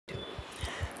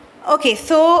Okay,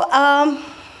 so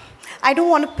I don't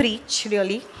want to preach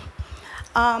really.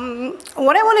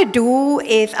 What I want to do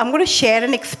is I'm going to share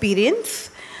an experience,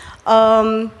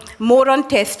 more on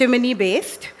testimony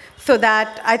based, so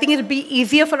that I think it'll be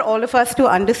easier for all of us to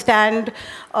understand,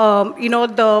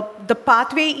 the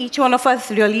pathway each one of us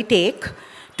really take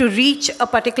to reach a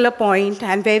particular point,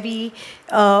 and where we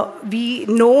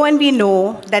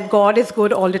know that God is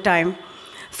good all the time.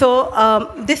 So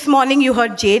this morning you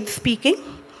heard Jade speaking.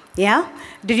 Yeah?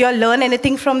 Did you all learn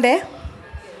anything from there?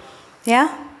 Yeah?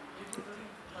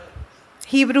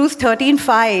 Hebrews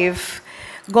 13:5.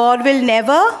 God will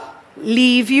never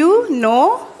leave you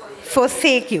nor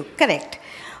forsake you. Correct.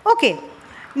 Okay.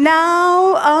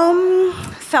 Now,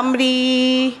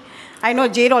 I know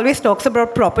Jade always talks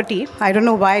about property. I don't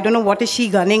know why. I don't know what is she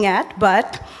gunning at,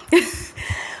 but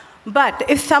but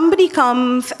if somebody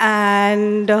comes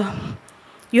and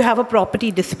you have a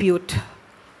property dispute,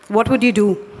 what would you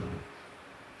do?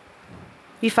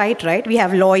 We fight, right? We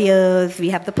have lawyers, we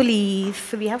have the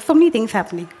police, we have so many things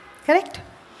happening, correct?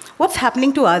 What's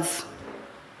happening to us?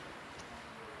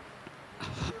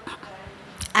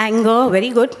 Anger, very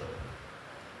good.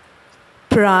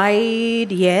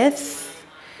 Pride, yes.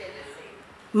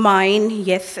 Mine,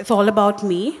 yes, it's all about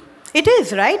me. It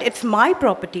is, right? It's my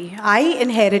property. I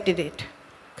inherited it,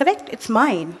 correct? It's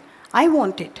mine. I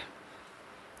want it.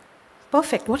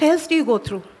 Perfect. What else do you go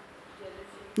through?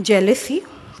 Jealousy.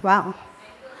 Wow.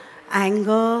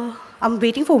 Anger. I'm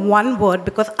waiting for one word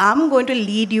because I'm going to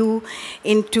lead you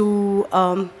into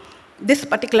this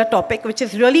particular topic, which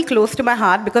is really close to my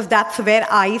heart because that's where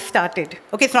I started.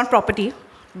 Okay, it's not property,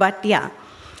 but yeah.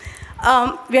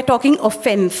 We are talking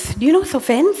offense. Do you know what's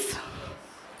offense?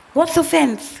 What's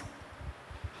offense?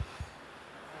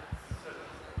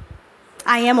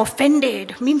 I am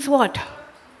offended. Means what?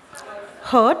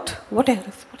 Hurt. What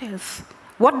else? What else?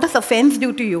 What does offense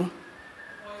do to you?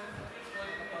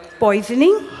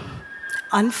 Poisoning,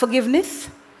 unforgiveness.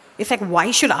 It's like,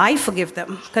 why should I forgive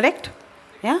them? Correct?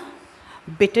 Yeah?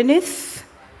 Bitterness,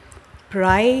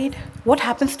 pride. What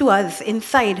happens to us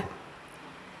inside?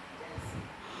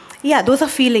 Yeah, those are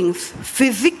feelings.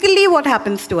 Physically, what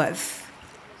happens to us?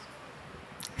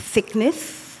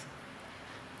 Sickness.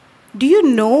 Do you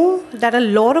know that a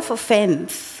lot of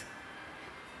offense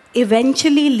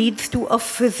eventually leads to a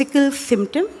physical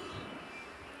symptom?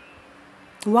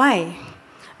 Why?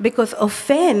 Because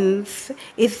offense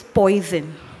is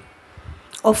poison.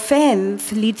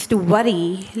 Offense leads to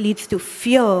worry, leads to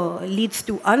fear, leads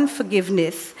to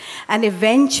unforgiveness, and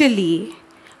eventually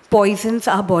poisons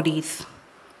our bodies.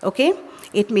 Okay?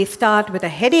 It may start with a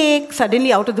headache.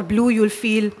 Suddenly, out of the blue, you'll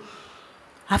feel,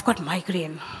 I've got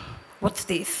migraine. What's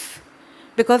this?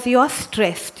 Because you're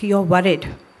stressed, you're worried.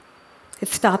 It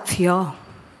starts here.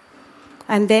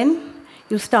 And then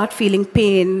you start feeling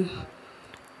pain.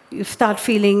 You start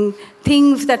feeling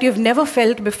things that you've never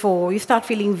felt before. You start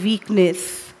feeling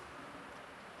weakness.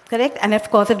 Correct? And of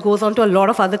course, it goes on to a lot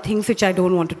of other things which I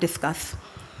don't want to discuss.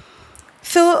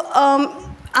 So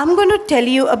I'm going to tell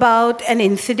you about an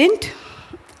incident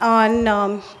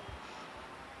on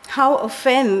how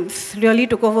offense really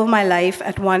took over my life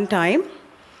at one time.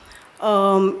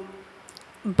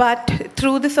 But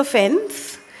through this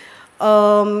offense,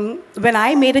 when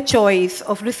I made a choice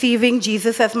of receiving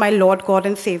Jesus as my Lord, God,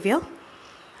 and Savior,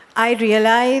 I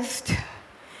realized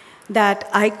that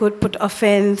I could put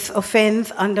offense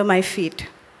under my feet.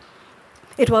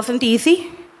 It wasn't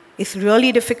easy. It's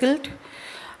really difficult.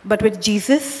 But with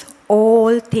Jesus,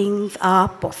 all things are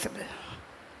possible.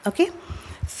 Okay?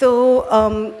 So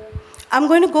I'm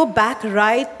going to go back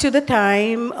right to the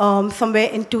time, somewhere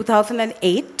in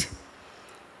 2008.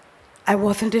 I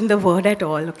wasn't in the Word at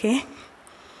all, okay?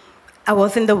 I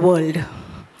was in the world.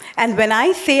 And when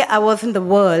I say I was in the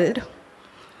world,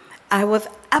 I was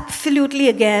absolutely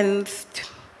against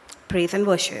praise and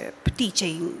worship,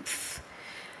 teachings.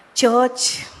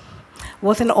 Church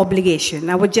was an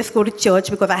obligation. I would just go to church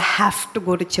because I have to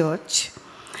go to church.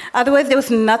 Otherwise, there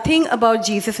was nothing about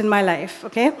Jesus in my life,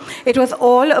 okay? It was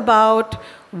all about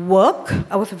work.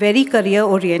 I was very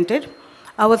career-oriented.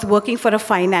 I was working for a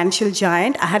financial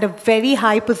giant. I had a very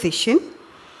high position.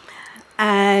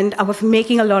 And I was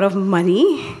making a lot of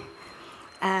money.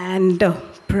 And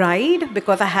pride,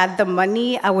 because I had the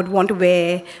money. I would want to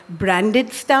wear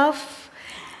branded stuff.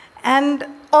 And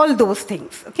all those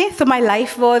things, okay? So my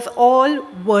life was all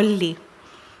worldly.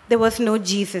 There was no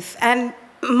Jesus. And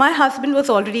my husband was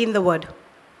already in the Word.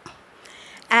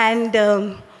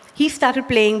 And he started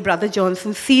playing Brother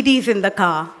Johnson's CDs in the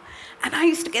car. And I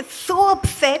used to get so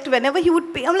upset whenever he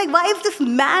would play. I'm like, why is this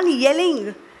man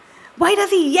yelling? Why does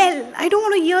he yell? I don't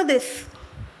want to hear this.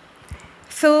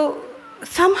 So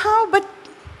somehow, but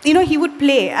he would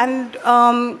play. And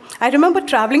I remember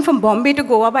traveling from Bombay to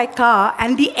Goa by car,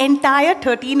 and the entire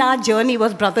 13-hour journey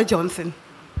was Brother Johnson.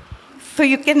 So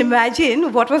you can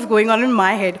imagine what was going on in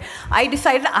my head. I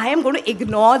decided I am going to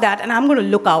ignore that and I'm going to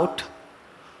look out.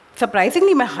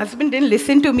 Surprisingly, my husband didn't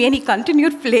listen to me and he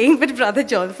continued playing with Brother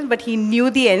Johnson, but he knew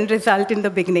the end result in the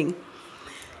beginning.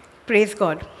 Praise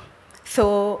God.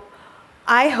 So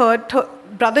I heard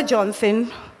Brother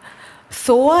Johnson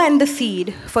sow and the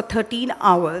seed for 13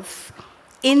 hours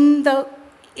in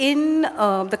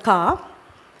the car.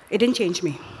 It didn't change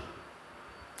me.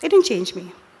 It didn't change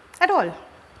me at all.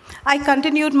 I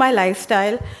continued my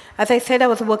lifestyle. As I said, I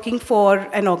was working for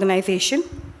an organization.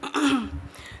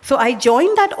 So I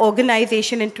joined that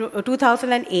organization in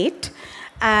 2008,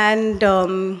 and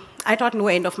I thought no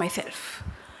end of myself.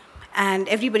 And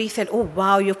everybody said, oh,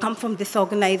 wow, you've come from this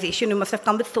organization. You must have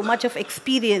come with so much of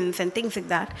experience and things like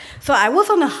that. So I was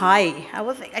on a high.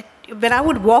 When I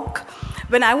would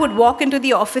walk into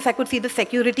the office, I could see the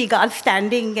security guards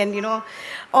standing and,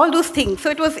 all those things. So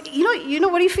it was, you know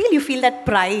what you feel? You feel that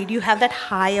pride. You have that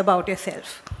high about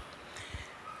yourself.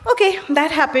 Okay,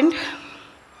 that happened.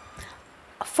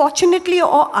 Fortunately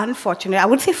or unfortunately, I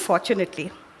would say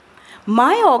fortunately,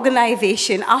 my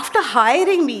organization, after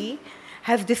hiring me,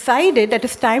 has decided that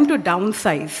it's time to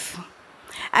downsize.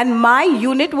 And my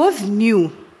unit was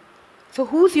new. So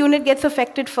whose unit gets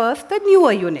affected first? The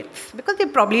newer units, because they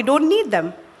probably don't need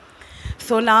them.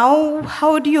 So now,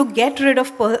 how do you get rid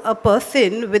of a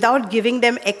person without giving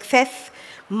them excess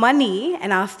money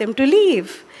and ask them to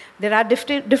leave? There are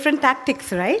different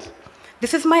tactics, right?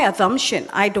 This is my assumption.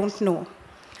 I don't know.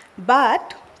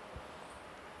 But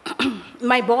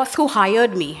my boss who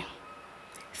hired me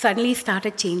suddenly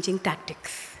started changing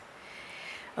tactics.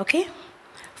 Okay?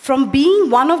 From being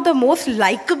one of the most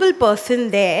likable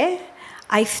person there,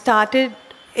 I started,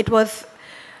 it was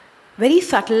very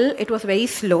subtle, it was very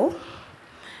slow,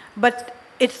 but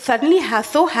it suddenly has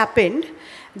so happened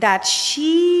that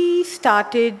she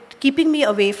started keeping me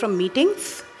away from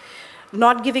meetings,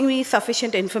 not giving me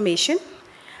sufficient information,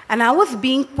 and I was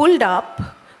being pulled up,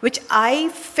 which I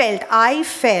felt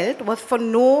was for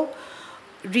no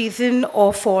reason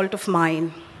or fault of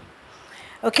mine.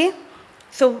 Okay?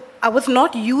 So I was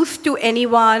not used to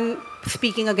anyone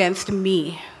speaking against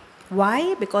me.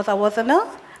 Why? Because I was on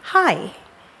a high.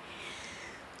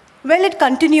 Well, it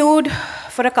continued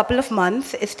for a couple of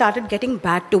months. It started getting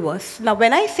bad to worse. Now,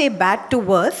 when I say bad to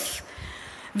worse,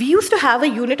 we used to have a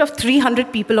unit of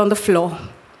 300 people on the floor.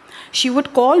 She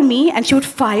would call me and she would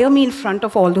fire me in front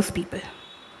of all those people.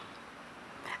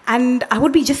 And I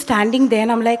would be just standing there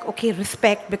and I'm like, okay,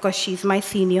 respect, because she's my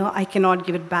senior, I cannot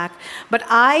give it back. But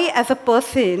I as a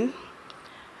person,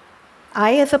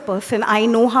 I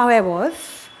know how I was.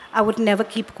 I would never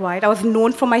keep quiet. I was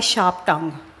known for my sharp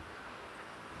tongue.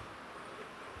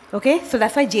 Okay, so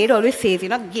that's why Jade always says,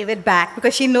 give it back,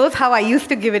 because she knows how I used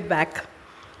to give it back.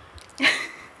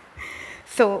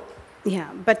 So, yeah,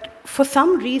 but for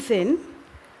some reason,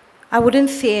 I wouldn't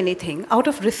say anything out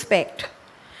of respect.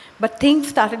 But things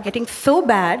started getting so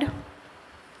bad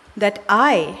that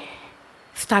I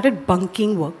started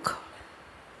bunking work.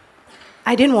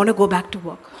 I didn't want to go back to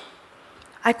work.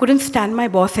 I couldn't stand my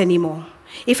boss anymore.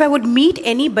 If I would meet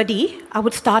anybody, I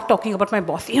would start talking about my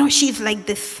boss. She's like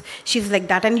this, she's like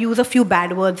that, and use a few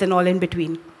bad words and all in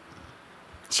between.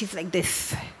 She's like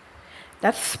this.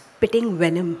 That's spitting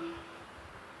venom.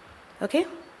 Okay?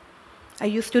 I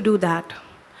used to do that.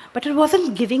 But it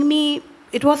wasn't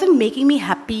making me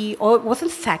happy, or it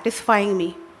wasn't satisfying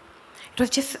me.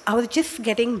 I was just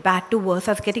getting bad to worse.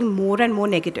 I was getting more and more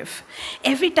negative.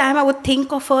 Every time I would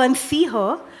think of her and see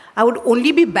her, I would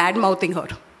only be bad-mouthing her.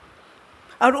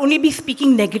 I would only be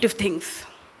speaking negative things.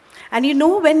 And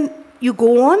when you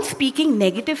go on speaking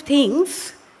negative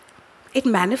things, it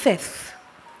manifests.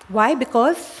 Why?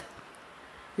 Because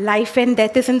life and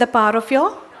death is in the power of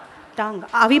your tongue.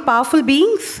 Are we powerful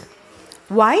beings?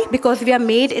 Why? Because we are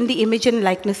made in the image and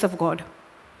likeness of God.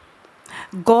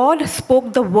 God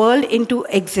spoke the world into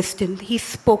existence. He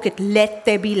spoke it, let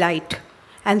there be light.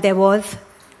 And there was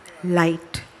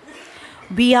light.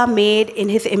 We are made in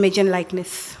His image and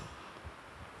likeness.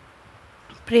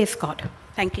 Praise God.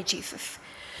 Thank you, Jesus.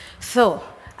 So,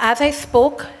 as I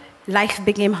spoke, life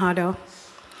became harder.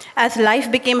 As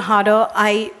life became harder,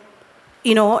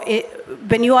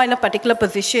 when you are in a particular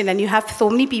position and you have so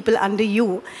many people under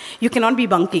you, you cannot be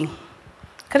bunking.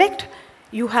 Correct?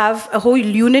 You have a whole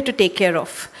unit to take care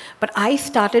of. But I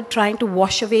started trying to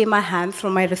wash away my hands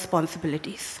from my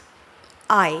responsibilities.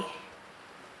 I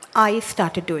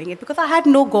started doing it because I had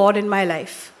no God in my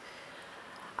life.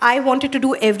 I wanted to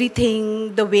do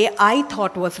everything the way I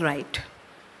thought was right.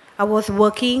 I was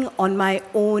working on my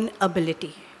own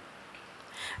ability.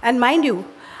 And mind you,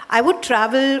 I would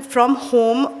travel from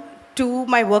home to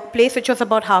my workplace, which was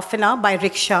about half an hour, by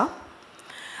rickshaw.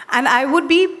 And I would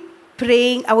be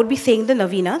praying, I would be saying the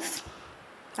Navinas.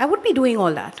 I would be doing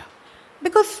all that.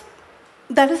 Because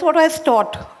that is what I was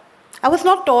taught. I was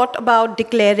not taught about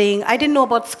declaring. I didn't know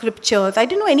about scriptures. I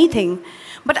didn't know anything.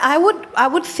 But I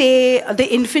would say the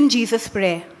infant Jesus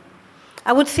prayer.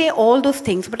 I would say all those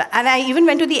things. And I even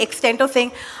went to the extent of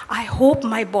saying, I hope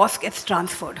my boss gets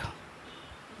transferred.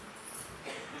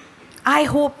 I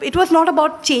hope. It was not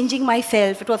about changing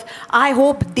myself. It was, I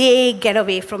hope they get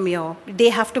away from here. They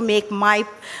have to make my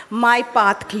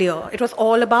path clear. It was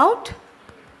all about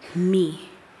me.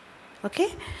 Okay?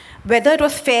 Whether it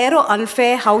was fair or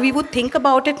unfair, how we would think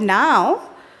about it now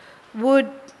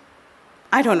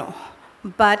I don't know.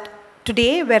 But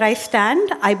today, where I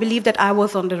stand, I believe that I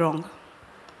was on the wrong.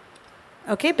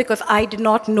 Okay, because I did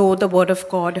not know the Word of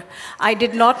God. I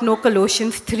did not know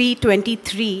Colossians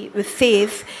 3:23, which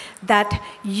says that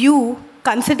you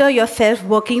consider yourself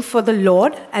working for the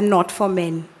Lord and not for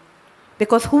men.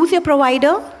 Because who's your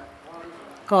provider?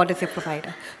 God is your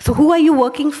provider. So who are you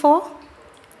working for?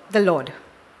 The Lord.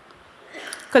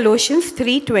 Colossians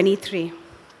 3:23.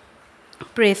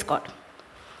 Praise God.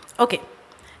 Okay,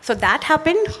 so that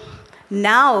happened.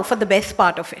 Now for the best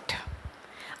part of it.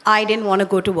 I didn't want to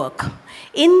go to work.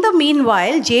 In the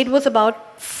meanwhile, Jade was about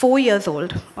 4 years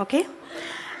old, okay?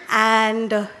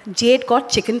 And Jade got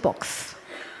chicken pox.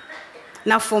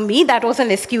 Now for me, that was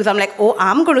an excuse. I'm like, oh,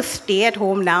 I'm going to stay at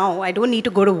home now. I don't need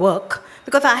to go to work.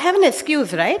 Because I have an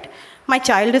excuse, right? My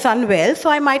child is unwell, so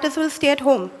I might as well stay at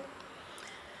home.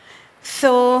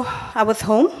 So I was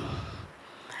home.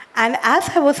 And as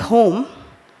I was home,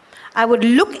 I would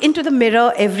look into the mirror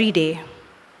every day.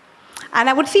 And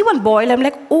I would see one boil. I'm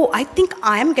like, oh, I think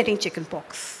I am getting chicken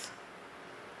pox.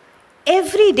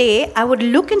 Every day, I would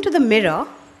look into the mirror,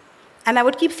 and I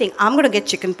would keep saying, I'm going to get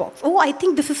chicken pox. Oh, I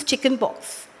think this is chicken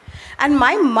pox. And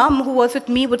my mom, who was with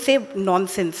me, would say,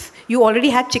 nonsense. You already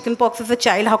had chicken pox as a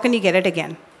child. How can you get it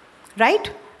again?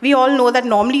 Right? We all know that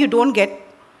normally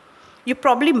you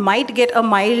probably might get a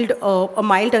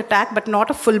mild attack, but not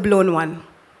a full-blown one.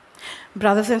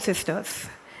 Brothers and sisters,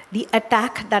 the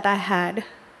attack that I had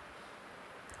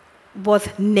was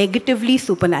negatively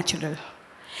supernatural.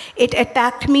 It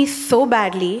attacked me so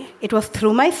badly, it was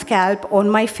through my scalp, on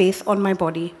my face, on my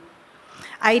body.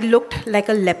 I looked like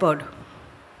a leopard.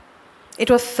 It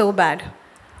was so bad.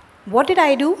 What did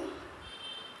I do?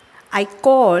 I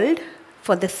called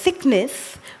for the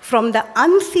sickness from the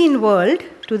unseen world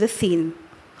to the seen.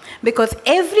 Because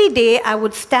every day I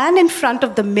would stand in front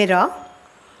of the mirror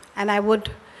and I would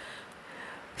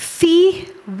see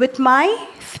with my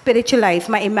spiritual eyes,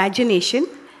 my imagination,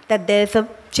 that there's a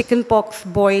chickenpox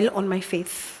boil on my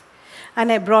face.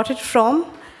 And I brought it from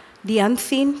the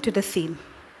unseen to the seen.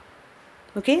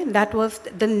 Okay, that was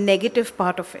the negative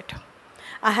part of it.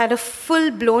 I had a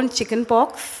full-blown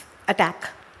chickenpox attack.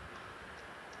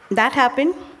 That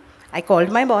happened. I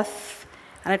called my boss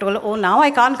and I told her, oh, now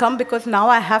I can't come because now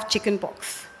I have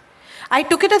chickenpox. I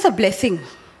took it as a blessing.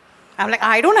 I'm like,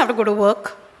 I don't have to go to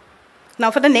work. Now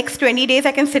for the next 20 days,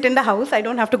 I can sit in the house. I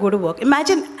don't have to go to work.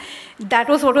 Imagine that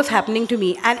was what was happening to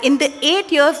me. And in the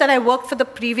 8 years that I worked for the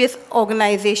previous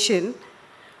organization,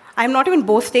 I'm not even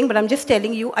boasting, but I'm just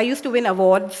telling you, I used to win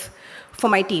awards for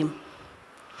my team.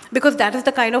 Because that is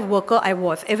the kind of worker I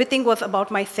was. Everything was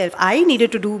about myself. I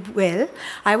needed to do well.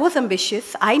 I was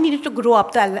ambitious. I needed to grow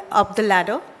up the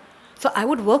ladder. So I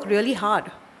would work really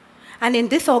hard. And in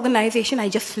this organization, I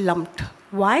just slumped.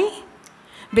 Why?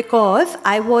 Because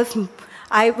I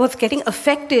was getting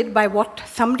affected by what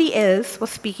somebody else was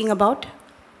speaking about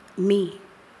me.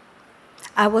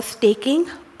 I was taking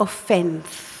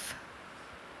offense.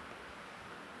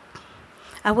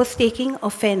 I was taking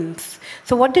offense.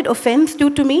 So what did offense do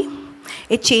to me?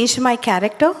 It changed my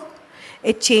character.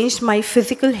 It changed my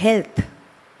physical health.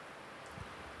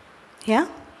 Yeah?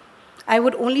 I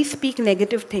would only speak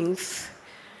negative things.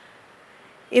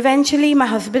 Eventually, my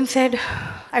husband said,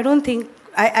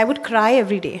 I would cry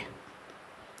every day.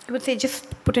 He would say, just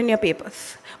put in your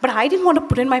papers. But I didn't want to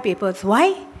put in my papers.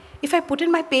 Why? If I put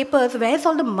in my papers, where's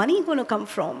all the money going to come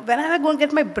from? When am I going to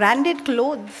get my branded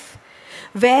clothes?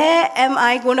 Where am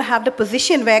I going to have the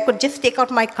position where I could just take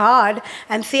out my card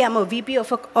and say I'm a VP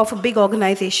of a big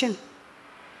organization?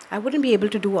 I wouldn't be able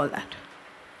to do all that.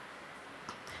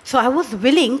 So I was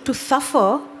willing to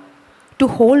suffer to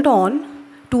hold on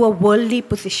to a worldly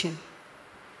position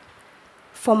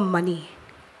for money.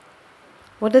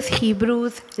 What does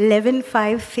Hebrews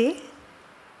 11:5 say?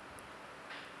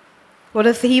 What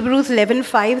does Hebrews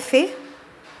 11:5 say?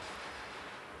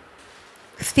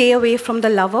 stay away from the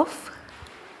love of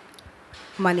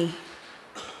money.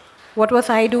 What was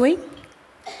I doing?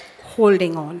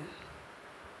 Holding on.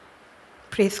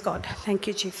 Praise God. Thank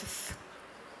you, Jesus.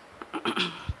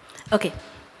 Okay,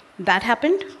 that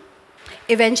happened.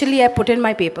 Eventually, I put in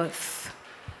my papers.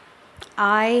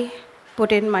 I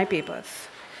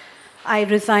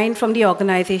resigned from the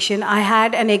organization. I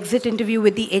had an exit interview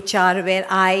with the HR where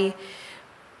I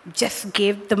just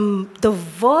gave them the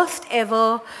worst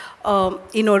ever,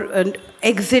 an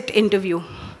exit interview,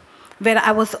 where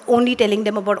I was only telling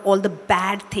them about all the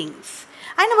bad things.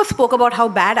 I never spoke about how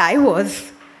bad I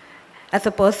was as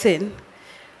a person,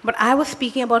 but I was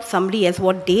speaking about somebody else,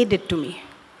 what they did to me,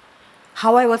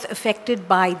 how I was affected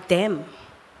by them.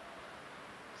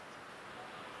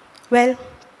 Well,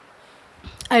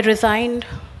 I resigned.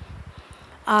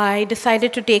 I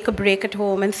decided to take a break at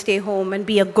home and stay home and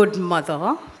be a good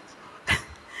mother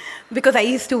because I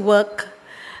used to work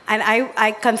and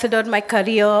I considered my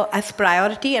career as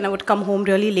priority, and I would come home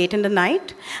really late in the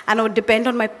night and I would depend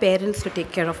on my parents to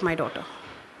take care of my daughter.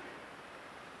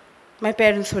 My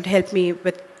parents would help me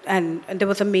with, and there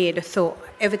was a maid, so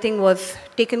everything was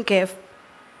taken care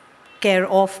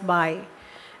of by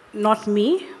not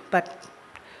me, but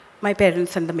my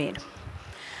parents and the maid.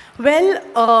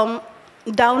 Well,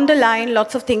 down the line,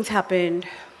 lots of things happened.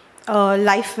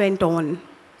 Life went on.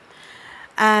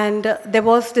 And there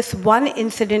was this one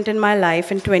incident in my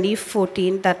life in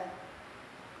 2014,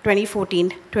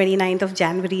 29th of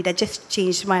January, that just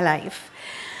changed my life.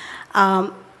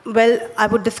 Well, I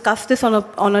would discuss this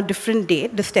on a different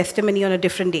date, this testimony on a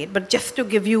different date, but just to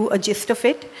give you a gist of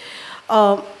it,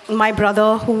 my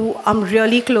brother, who I'm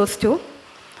really close to,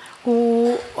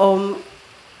 who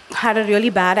had a really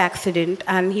bad accident,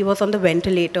 and he was on the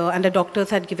ventilator, and the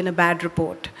doctors had given a bad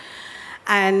report.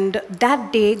 And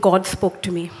that day, God spoke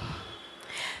to me.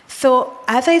 So,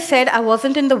 as I said, I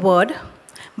wasn't in the Word,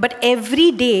 but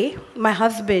every day, my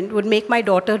husband would make my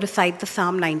daughter recite the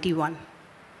Psalm 91.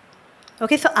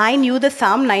 Okay, so I knew the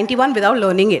Psalm 91 without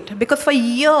learning it, because for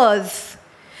years,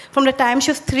 from the time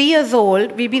she was 3 years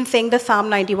old, we've been saying the Psalm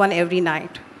 91 every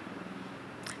night.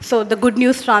 So the Good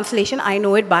News Translation, I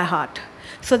know it by heart.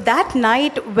 So that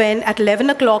night, at 11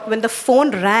 o'clock, when the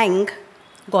phone rang,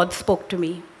 God spoke to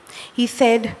me. He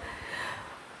said,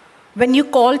 when you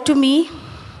call to me,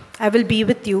 I will be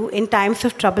with you. In times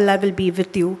of trouble, I will be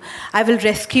with you. I will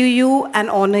rescue you and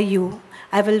honor you.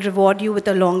 I will reward you with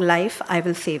a long life. I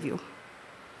will save you.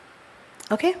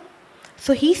 Okay?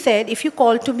 So he said, if you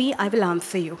call to me, I will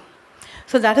answer you.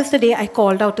 So that is the day I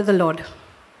called out to the Lord.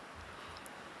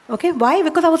 Okay, why?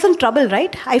 Because I was in trouble,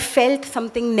 right? I felt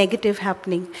something negative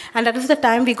happening. And that is the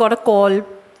time we got a call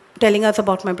telling us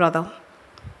about my brother.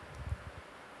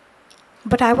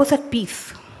 But I was at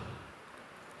peace.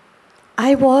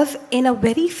 I was in a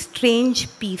very strange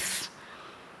peace,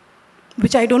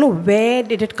 which I don't know where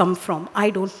did it come from.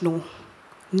 I don't know.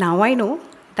 Now I know.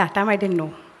 That time I didn't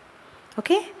know.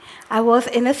 Okay? I was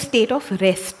in a state of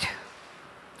rest.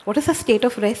 What is a state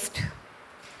of rest?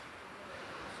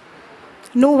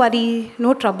 No worry,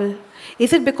 no trouble.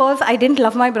 Is it because I didn't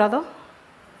love my brother?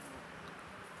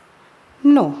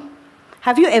 No.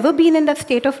 Have you ever been in that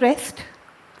state of rest?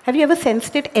 Have you ever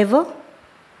sensed it ever?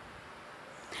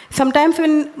 Sometimes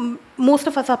when, most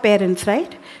of us are parents,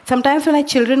 right? Sometimes when our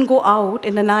children go out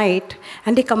in the night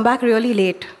and they come back really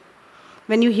late,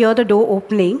 when you hear the door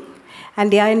opening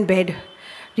and they are in bed,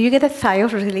 do you get a sigh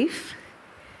of relief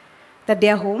that they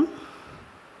are home?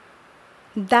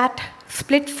 That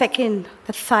split second,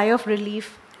 that sigh of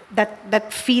relief,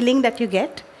 that feeling that you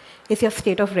get is your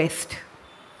state of rest,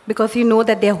 because you know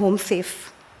that they are home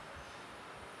safe.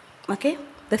 Okay?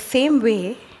 The same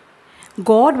way,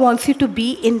 God wants you to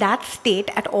be in that state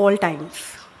at all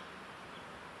times.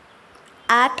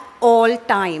 At all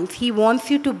times. He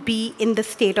wants you to be in the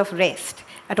state of rest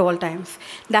at all times.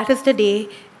 That is the day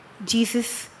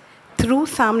Jesus, through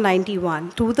Psalm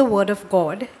 91, through the Word of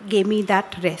God, gave me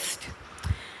that rest.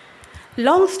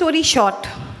 Long story short,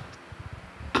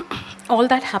 all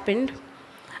that happened.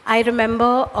 I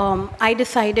remember I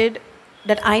decided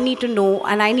that I need to know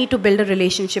and I need to build a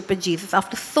relationship with Jesus.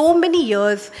 After so many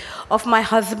years of my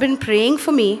husband praying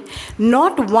for me,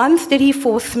 not once did he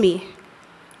force me,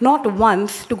 not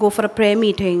once, to go for a prayer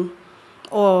meeting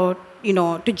or,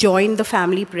 to join the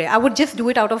family prayer. I would just do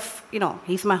it out of,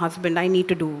 he's my husband, I need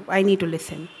to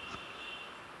listen.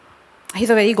 He's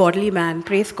a very godly man,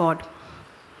 praise God.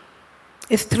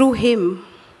 It's through him,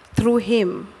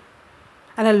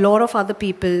 and a lot of other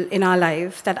people in our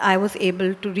lives that I was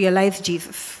able to realize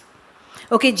Jesus.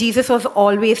 Okay, Jesus was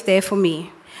always there for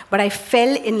me, but I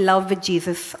fell in love with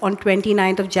Jesus on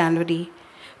 29th of January,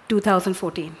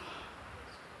 2014.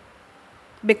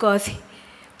 because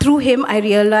through him I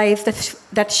realized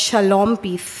that shalom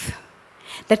peace,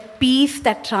 that peace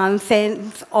that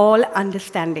transcends all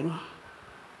understanding.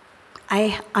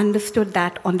 I understood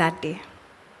that on that day.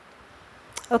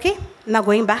 Okay, now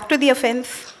going back to the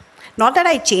offense. Not that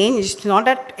I changed, not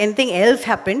that anything else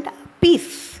happened,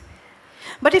 peace.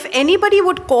 But if anybody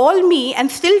would call me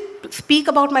and still speak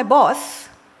about my boss,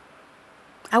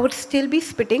 I would still be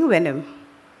spitting venom.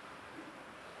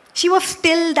 She was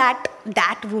still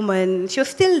that woman. She was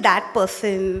still that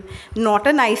person, not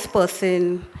a nice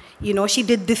person. You know, she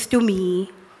did this to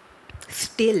me.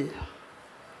 Still.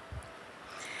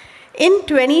 In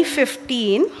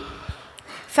 2015,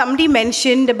 somebody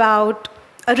mentioned about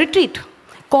a retreat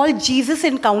called Jesus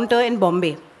Encounter in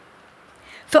Bombay.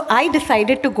 So I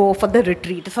decided to go for the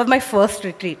retreat. This was my first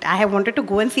retreat. I wanted to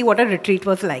go and see what a retreat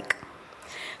was like.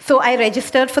 So I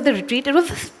registered for the retreat. It was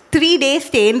a 3-day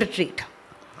stay-in retreat.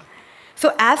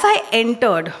 So as I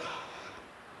entered,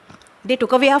 they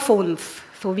took away our phones.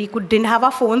 So we didn't have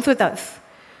our phones with us.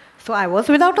 So I was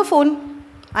without a phone.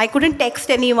 I couldn't text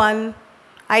anyone.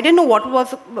 I didn't know what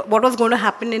was going to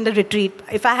happen in the retreat.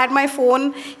 If I had my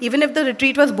phone, even if the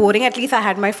retreat was boring, at least I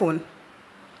had my phone.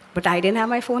 But I didn't have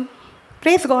my phone.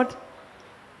 Praise God.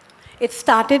 It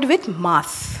started with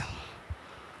mass.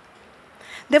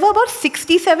 There were about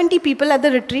 60, 70 people at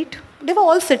the retreat. They were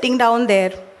all sitting down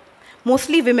there,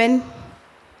 mostly women.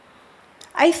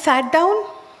 I sat down.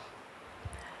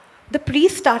 The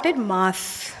priest started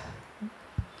mass.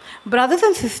 Brothers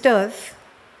and sisters,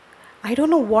 I don't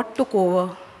know what took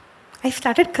over. I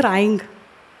started crying.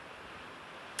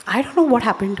 I don't know what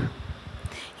happened.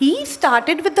 He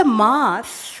started with the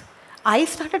mass. I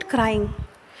started crying.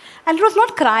 And it was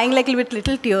not crying like with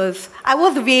little tears. I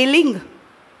was wailing.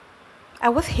 I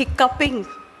was hiccuping.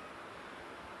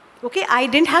 Okay, I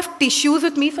didn't have tissues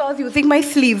with me, so I was using my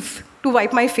sleeves to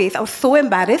wipe my face. I was so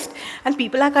embarrassed, and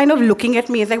people are kind of looking at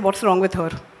me. It's like, what's wrong with her?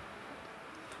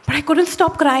 But I couldn't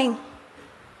stop crying.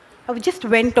 I just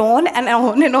went on and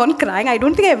on crying. I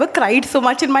don't think I ever cried so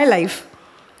much in my life.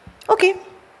 Okay,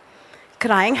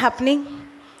 crying happening.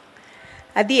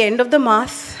 At the end of the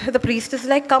Mass, the priest is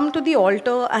like, come to the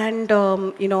altar, and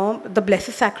the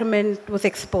Blessed Sacrament was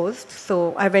exposed.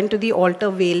 So I went to the altar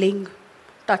wailing,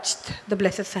 touched the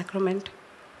Blessed Sacrament.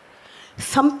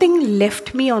 Something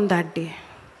left me on that day.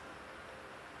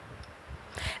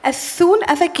 As soon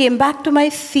as I came back to my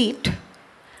seat,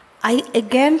 I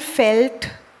again felt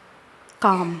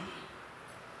calm.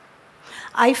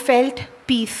 I felt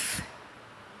peace.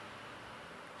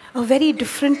 A very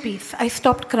different peace. I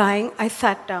stopped crying. I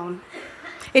sat down.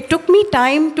 It took me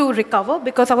time to recover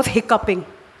because I was hiccuping.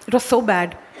 It was so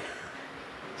bad.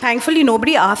 Thankfully,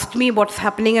 nobody asked me what's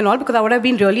happening and all, because I would have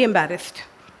been really embarrassed.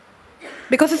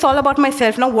 Because it's all about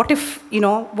myself. Now, what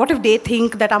if they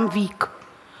think that I'm weak?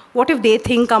 What if they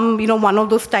think I'm, one of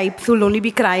those types who'll only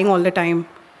be crying all the time?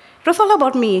 It was all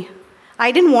about me.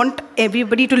 I didn't want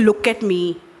everybody to look at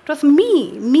me. It was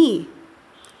me.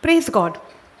 Praise God.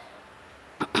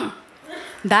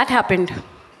 That happened.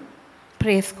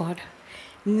 Praise God.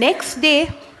 Next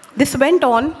day, this went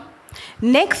on.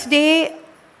 Next day,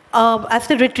 as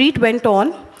the retreat went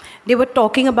on, they were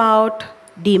talking about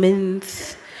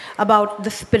demons, about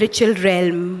the spiritual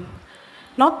realm.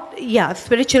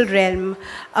 Spiritual realm,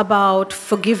 about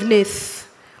forgiveness,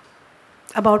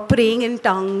 about praying in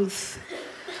tongues,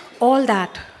 all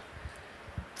that.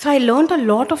 So I learned a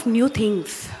lot of new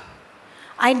things.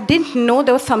 I didn't know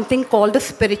there was something called the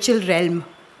spiritual realm,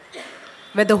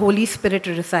 where the Holy Spirit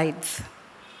resides.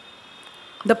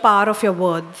 The power of your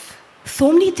words.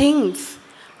 So many things.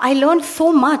 I learned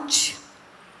so much.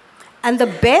 And the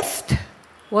best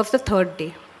was the third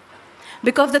day.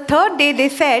 Because the third day they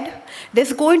said,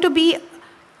 there's going to be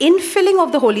infilling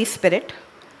of the Holy Spirit,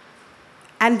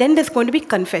 and then there's going to be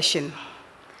confession.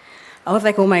 I was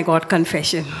like, oh my God,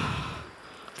 confession.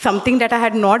 Something that I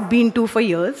had not been to for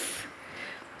years.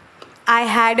 I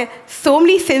had so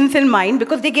many sins in mind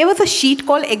because they gave us a sheet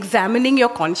called Examining Your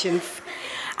Conscience.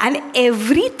 And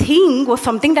everything was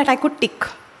something that I could tick.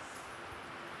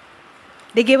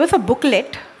 They gave us a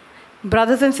booklet.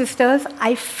 Brothers and sisters,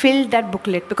 I filled that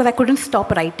booklet because I couldn't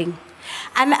stop writing.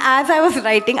 And as I was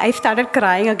writing, I started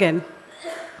crying again.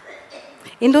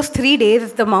 In those 3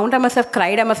 days, the amount I must have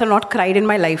cried, I must have not cried in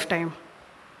my lifetime.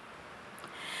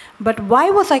 But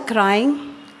why was I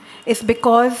crying? It's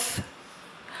because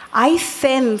I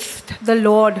sensed the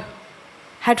Lord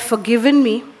had forgiven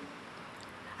me.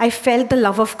 I felt the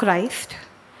love of Christ,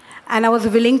 and I was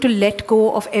willing to let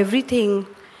go of everything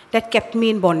that kept me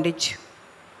in bondage.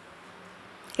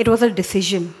 It was a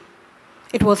decision.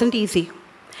 It wasn't easy.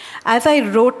 As I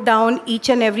wrote down each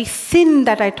and every sin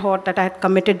that I thought that I had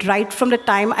committed right from the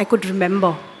time I could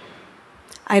remember,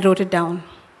 I wrote it down.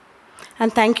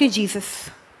 And thank you,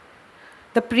 Jesus.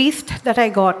 The priest that I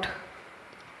got,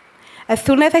 as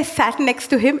soon as I sat next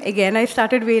to him, again I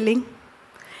started wailing.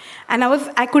 And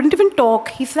I couldn't even talk.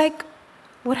 He's like,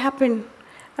 what happened?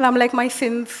 And I'm like, my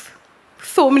sins.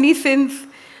 So many sins.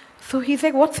 So he's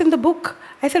like, what's in the book?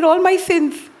 I said, all my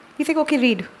sins. He's like, okay,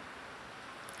 read.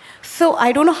 So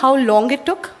I don't know how long it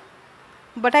took,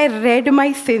 but I read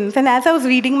my sins. And as I was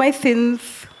reading my sins,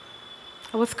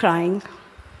 I was crying.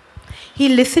 He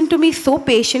listened to me so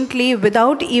patiently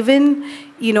without even,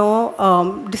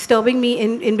 disturbing me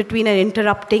in between and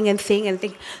interrupting and saying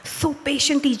anything. So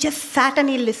patiently, he just sat and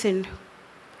he listened.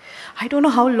 I don't know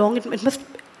how long it must,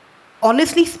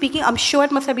 honestly speaking, I'm sure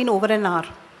it must have been over an hour.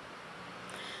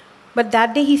 But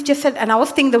that day he just said, and I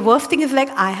was thinking, the worst thing is like,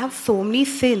 I have so many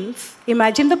sins.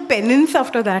 Imagine the penance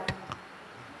after that.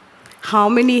 How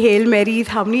many Hail Marys,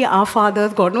 how many Our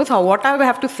Fathers, God knows what I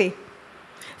have to say.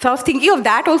 So I was thinking of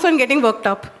that also and getting worked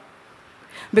up.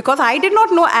 Because I did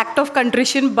not know act of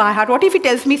contrition by heart. What if he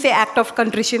tells me, say, act of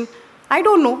contrition? I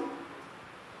don't know.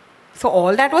 So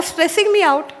all that was stressing me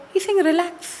out. He's saying,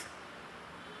 relax.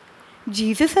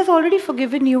 Jesus has already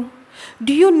forgiven you.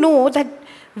 Do you know that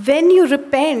when you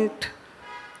repent,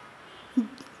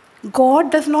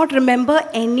 God does not remember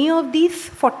any of these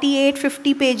 48,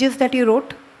 50 pages that you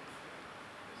wrote?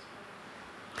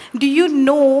 Do you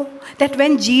know that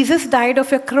when Jesus died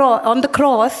on the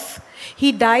cross,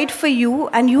 he died for you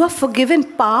and you are forgiven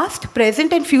past,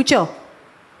 present and future?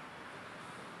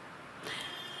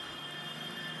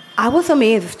 I was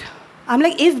amazed. I'm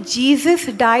like, if Jesus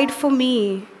died for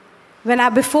me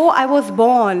before I was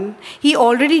born, he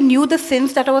already knew the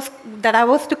sins that I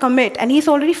was to commit, and he's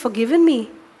already forgiven me.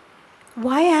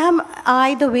 Why am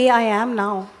I the way I am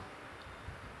now?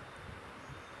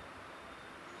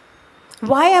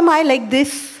 Why am I like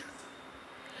this?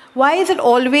 Why is it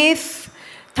always,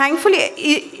 thankfully,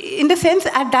 in the sense,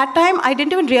 at that time, I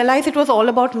didn't even realize it was all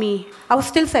about me. I was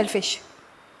still selfish.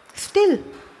 Still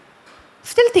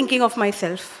thinking of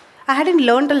myself. I hadn't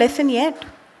learned a lesson yet.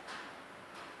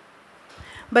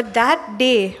 But that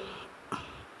day,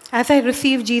 as I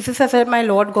received Jesus as my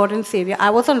Lord, God and Savior, I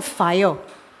was on fire.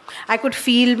 I could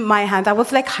feel my hands. I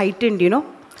was like heightened,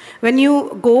 When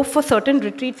you go for certain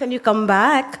retreats and you come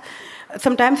back,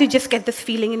 sometimes you just get this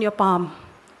feeling in your palm.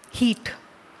 Heat.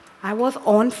 I was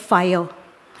on fire.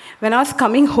 When I was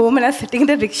coming home and I was sitting in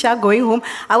the rickshaw going home,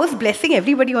 I was blessing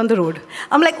everybody on the road.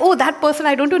 I'm like, oh, that person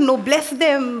I don't even know, bless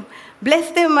them,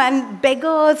 and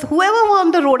beggars, whoever were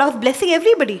on the road, I was blessing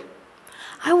everybody.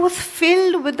 I was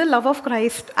filled with the love of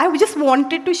Christ. I just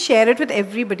wanted to share it with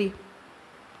everybody.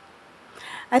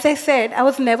 As I said, I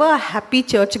was never a happy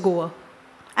church goer.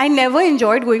 I never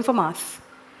enjoyed going for Mass.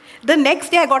 The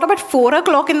next day, I got up at 4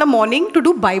 o'clock in the morning to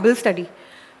do Bible study,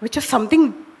 which was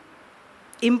something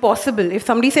impossible. If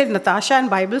somebody said Natasha and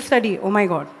Bible study, oh my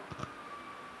God.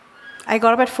 I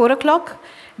got up at 4 o'clock,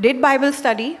 did Bible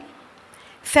study.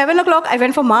 7 o'clock, I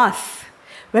went for Mass.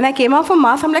 When I came out from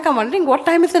Mass, I'm wondering what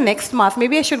time is the next Mass?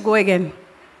 Maybe I should go again.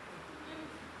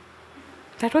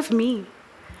 That was me.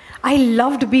 I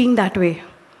loved being that way.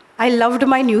 I loved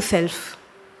my new self.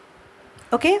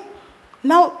 Okay?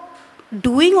 Now,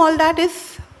 doing all that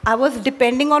I was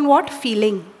depending on what?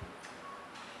 Feeling.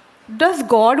 Does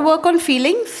God work on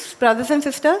feelings, brothers and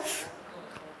sisters?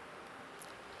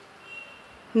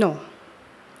 No.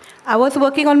 I was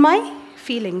working on my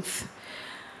feelings.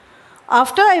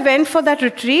 After I went for that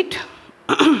retreat,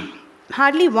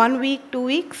 hardly 1 week, 2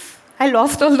 weeks, I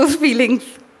lost all those feelings.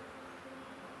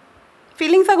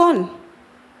 Feelings are gone.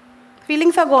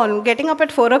 Feelings are gone. Getting up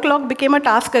at 4 o'clock became a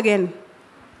task again.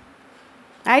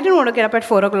 I didn't want to get up at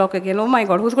 4 o'clock again. Oh my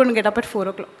God, who's going to get up at 4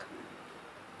 o'clock?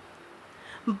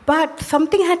 But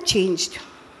something had changed.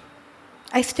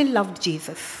 I still loved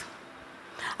Jesus.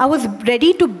 I was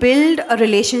ready to build a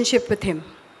relationship with him.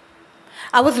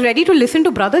 I was ready to listen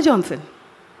to Brother Johnson.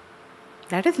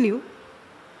 That is new.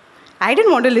 I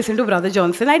didn't want to listen to Brother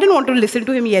Johnson. I didn't want to listen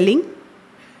to him yelling.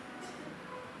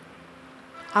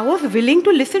 I was willing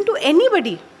to listen to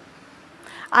anybody.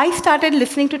 I started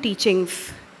listening to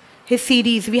teachings, his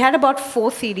CDs. We had about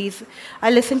 4 CDs. I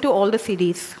listened to all the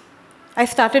CDs. I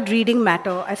started reading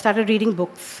matter. I started reading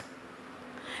books.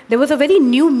 There was a very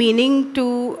new meaning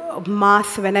to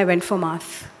Mass when I went for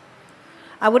Mass.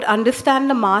 I would understand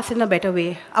the Mass in a better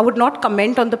way. I would not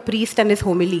comment on the priest and his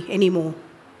homily anymore.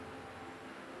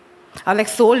 I was like,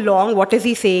 so long, what is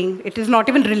he saying? It is not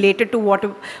even related to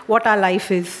what our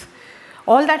life is.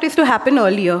 All that is to happen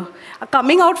earlier.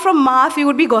 Coming out from Mass, we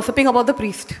would be gossiping about the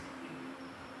priest.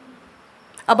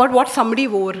 about what somebody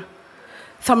wore.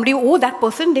 Somebody, oh, that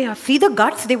person, they see the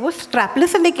guts, they were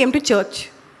strapless and they came to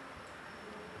church.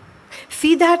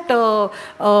 See that,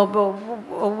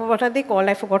 what are they called?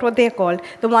 I forgot what they are called.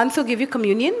 The ones who give you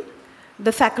communion,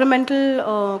 the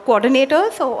sacramental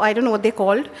coordinators, or I don't know what they're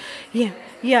called.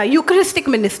 Yeah, Eucharistic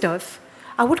ministers.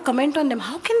 I would comment on them.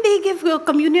 How can they give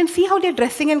communion? See how they're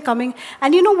dressing and coming.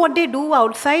 And you know what they do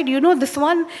outside? You know, this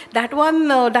one, that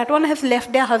one has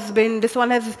left their husband. This one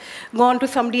has gone to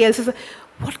somebody else's.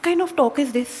 What kind of talk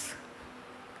is this?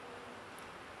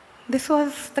 This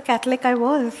was the Catholic I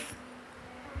was.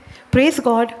 Praise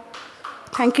God.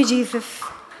 Thank you, Jesus.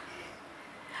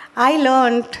 I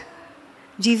learned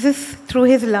Jesus, through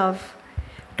his love,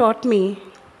 taught me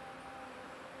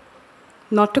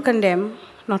not to condemn,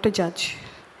 not to judge.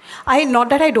 Not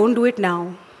that I don't do it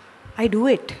now. I do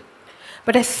it.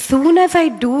 But as soon as I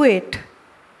do it,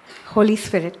 Holy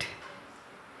Spirit,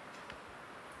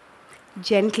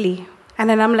 gently, and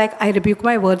then I'm like, I rebuke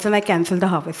my words and I cancel the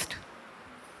harvest.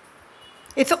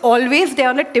 It's always there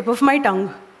on the tip of my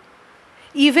tongue.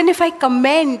 Even if I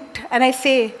comment and I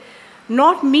say,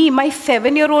 not me, my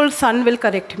 7-year-old son will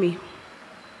correct me.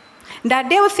 That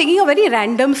day I was singing a very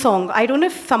random song. I don't know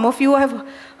if some of you have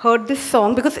heard this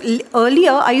song, because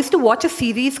earlier I used to watch a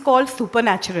series called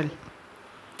Supernatural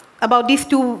about these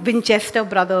two Winchester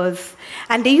brothers.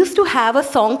 And they used to have a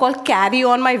song called Carry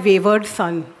On My Wayward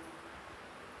Son.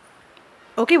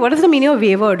 Okay, what is the meaning of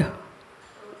wayward?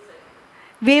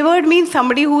 Wayward means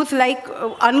somebody who's like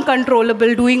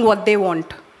uncontrollable, doing what they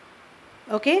want.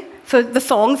 Okay? So the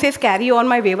song says, carry on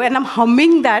my wayward, and I'm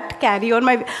humming that, carry on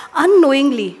my,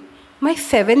 unknowingly. My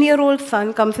 7-year-old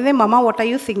son comes and says, Mama, what are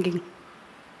you singing?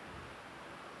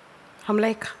 I'm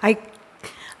like, I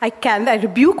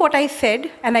rebuke what I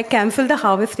said, and I cancel the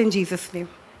harvest in Jesus' name.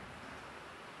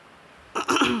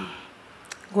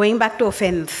 Going back to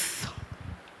offense.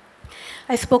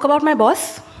 I spoke about my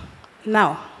boss.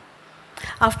 Now,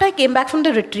 after I came back from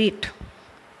the retreat,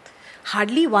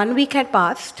 hardly 1 week had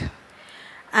passed,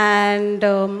 and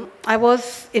I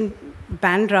was in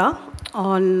Bandra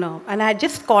and I had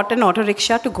just caught an auto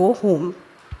rickshaw to go home.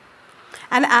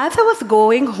 And as I was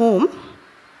going home,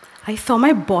 I saw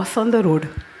my boss on the road.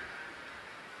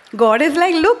 God is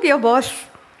like, look, your boss.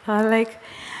 I'm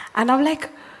like,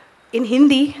 in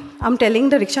Hindi, I'm telling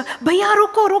the rickshaw, Bhaiya,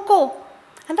 roko, roko.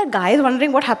 And the guy is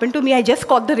wondering what happened to me. I just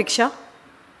caught the rickshaw.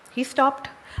 He stopped.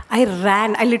 I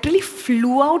ran. I literally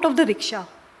flew out of the rickshaw.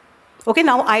 Okay,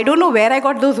 now I don't know where I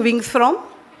got those wings from.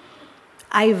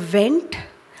 I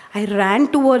ran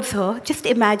towards her. Just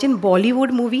imagine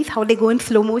Bollywood movies, how they go in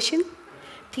slow motion.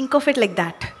 Think of it like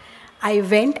that. I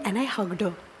went and I hugged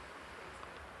her.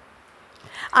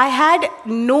 I had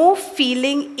no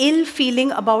ill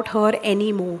feeling about her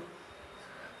anymore.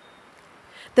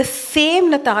 The same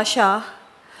Natasha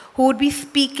who would be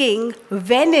speaking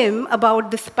venom about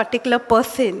this particular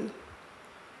person,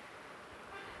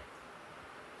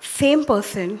 same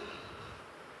person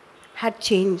had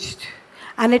changed.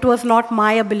 And it was not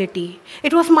my ability.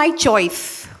 It was my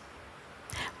choice.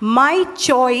 My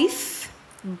choice,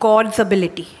 God's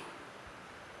ability.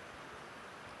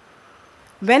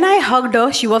 When I hugged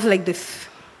her, she was like this.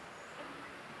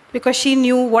 Because she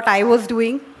knew what I was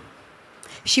doing.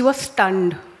 She was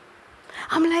stunned.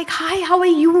 I'm like, hi, how are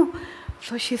you?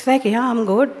 So she's like, yeah, I'm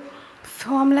good.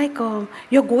 So I'm like,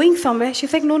 you're going somewhere?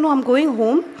 She's like, no, I'm going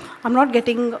home. I'm not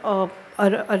getting a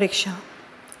rickshaw.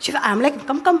 I'm like,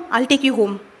 come, I'll take you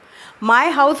home. My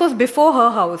house was before her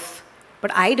house,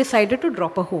 but I decided to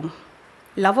drop her home.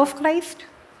 Love of Christ.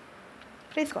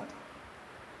 Praise God.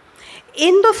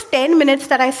 In those 10 minutes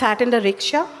that I sat in the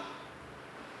rickshaw,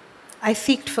 I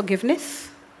sought forgiveness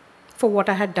for what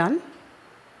I had done.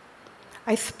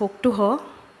 I spoke to her.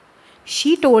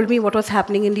 She told me what was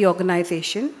happening in the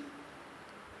organization,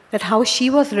 that how she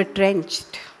was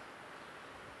retrenched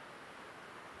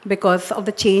because of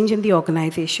the change in the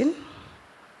organization.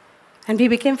 And we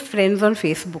became friends on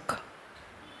Facebook.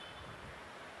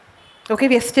 Okay,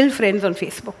 we are still friends on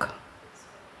Facebook.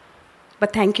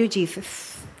 But thank you,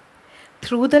 Jesus.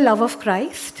 Through the love of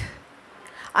Christ,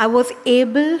 I was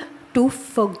able to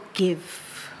forgive.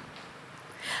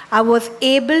 I was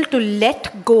able to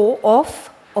let go of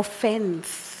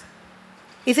offense.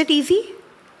 Is it easy?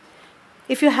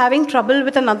 If you're having trouble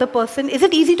with another person, is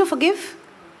it easy to forgive?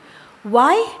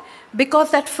 Why?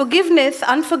 Because that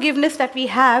unforgiveness that we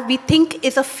have, we think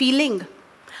is a feeling.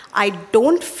 I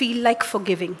don't feel like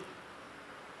forgiving.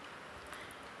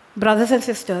 Brothers and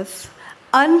sisters,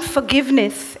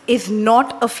 unforgiveness is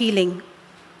not a feeling.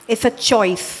 It's a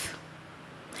choice.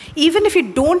 Even if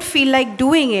you don't feel like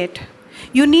doing it,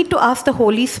 you need to ask the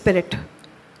Holy Spirit,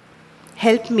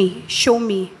 help me, show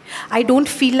me. I don't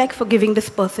feel like forgiving this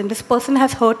person. This person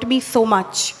has hurt me so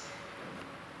much.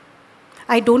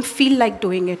 I don't feel like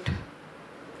doing it.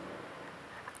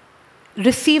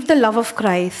 Receive the love of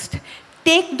Christ.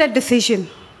 Take the decision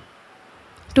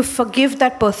to forgive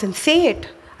that person. Say it.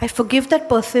 I forgive that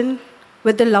person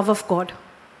with the love of God.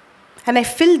 And I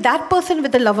fill that person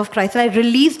with the love of Christ. And I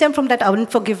release them from that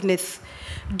unforgiveness.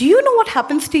 Do you know what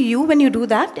happens to you when you do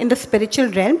that in the spiritual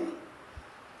realm?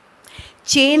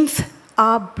 Chains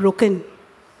are broken.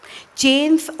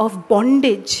 Chains of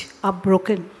bondage are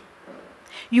broken.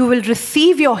 You will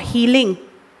receive your healing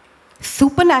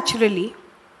supernaturally,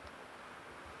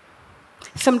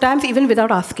 sometimes even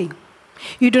without asking.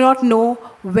 You do not know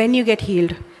when you get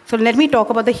healed. So let me talk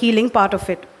about the healing part of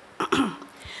it.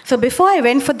 So before I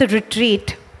went for the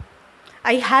retreat,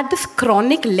 I had this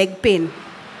chronic leg pain.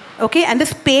 Okay, and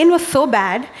this pain was so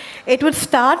bad, it would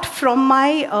start from my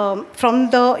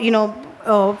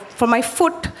from my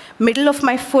foot, middle of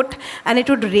my foot, and it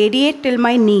would radiate till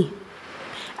my knee.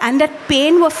 And that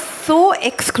pain was so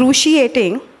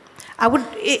excruciating, I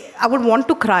would want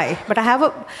to cry. But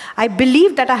I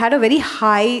believe that I had a very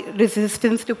high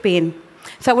resistance to pain.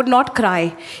 So I would not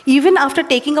cry. Even after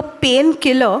taking a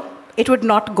painkiller, it would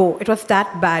not go. It was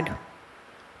that bad.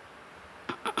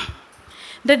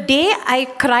 The day I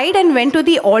cried and went to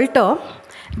the altar,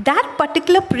 that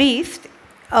particular priest,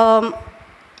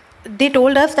 they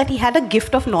told us that he had a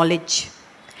gift of knowledge.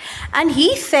 And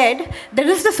he said, there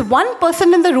is this one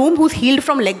person in the room who's healed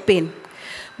from leg pain.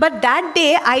 But that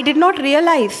day, I did not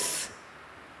realize.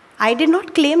 I did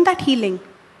not claim that healing.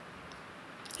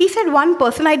 He said one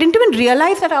person. I didn't even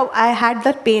realize that I had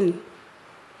that pain.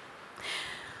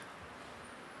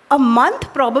 A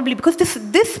month probably, because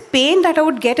this pain that I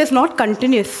would get is not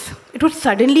continuous. It would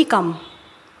suddenly come.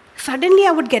 Suddenly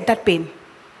I would get that pain.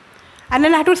 And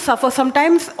then I would suffer.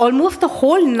 Sometimes almost the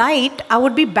whole night I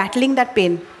would be battling that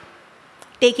pain.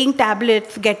 Taking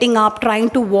tablets, getting up, trying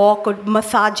to walk, or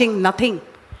massaging, nothing.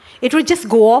 It would just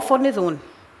go off on its own.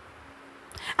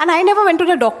 And I never went to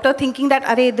the doctor thinking that,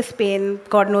 array, this pain,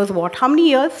 God knows what. How many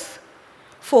years?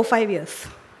 4, 5 years.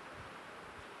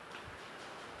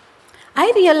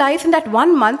 I realized in that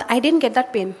 1 month, I didn't get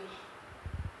that pain.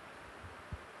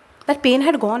 That pain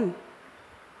had gone.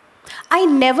 I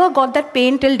never got that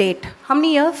pain till date. How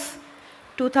many years?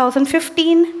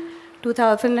 2015,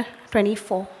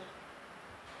 2024.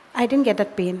 I didn't get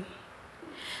that pain.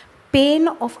 Pain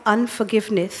of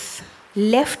unforgiveness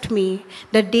left me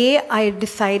the day I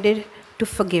decided to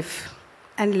forgive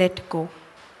and let go.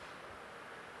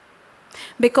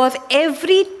 Because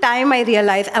every time I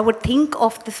realized I would think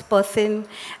of this person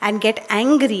and get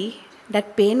angry,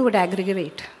 that pain would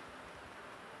aggravate.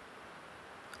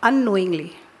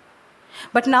 Unknowingly.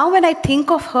 But now when I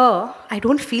think of her, I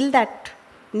don't feel that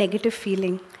negative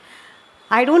feeling.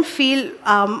 I don't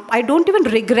even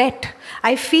regret.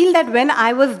 I feel that when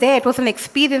I was there, it was an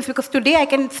experience, because today I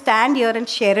can stand here and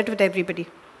share it with everybody.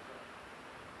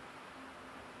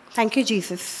 Thank you,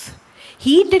 Jesus.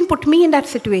 He didn't put me in that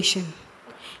situation.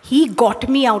 He got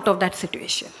me out of that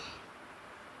situation.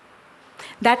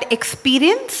 That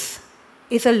experience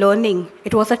is a learning.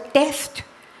 It was a test,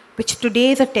 which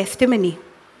today is a testimony.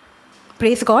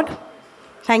 Praise God.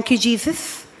 Thank you,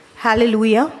 Jesus.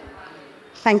 Hallelujah.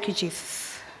 Thank you,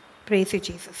 Jesus. Praise you,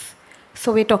 Jesus.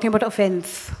 So we're talking about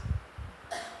offense.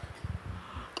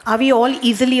 Are we all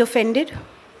easily offended?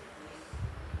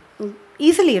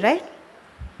 Easily, right?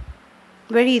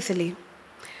 Very easily.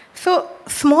 So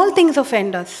small things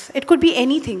offend us. It could be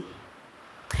anything.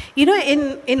 You know,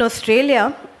 in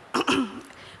Australia,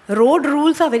 road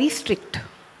rules are very strict.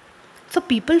 So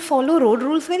people follow road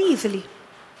rules very easily.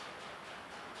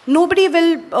 Nobody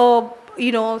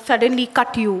will, suddenly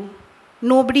cut you.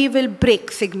 Nobody will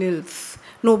break signals.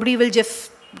 Nobody will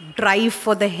just drive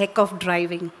for the heck of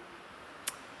driving.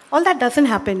 All that doesn't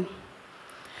happen.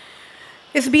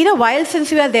 It's been a while since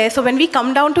we are there, so when we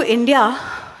come down to India,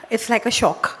 it's like a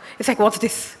shock. It's like, what's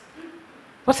this?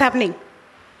 What's happening?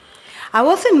 I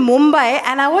was in Mumbai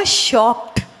and I was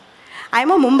shocked. I'm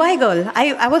a Mumbai girl.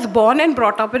 I was born and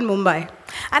brought up in Mumbai.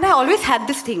 And I always had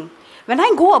this thing. When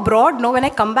I go abroad, when I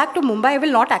come back to Mumbai, I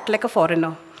will not act like a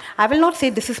foreigner. I will not say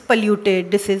this is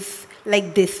polluted, this is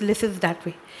like this is that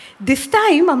way. This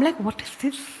time, I'm like, what is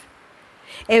this?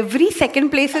 Every second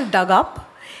place is dug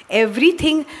up.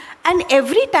 Everything. And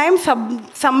every time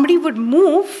somebody would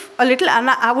move a little, and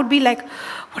I would be like,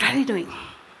 what are they doing?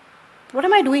 What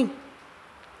am I doing?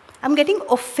 I'm getting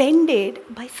offended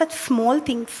by such small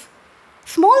things.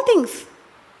 Small things.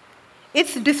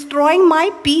 It's destroying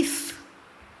my peace.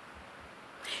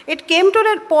 It came to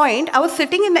that point, I was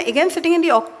sitting in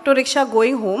the auto rickshaw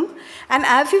going home, and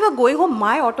as we were going home,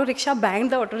 my auto rickshaw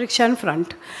banged the auto rickshaw in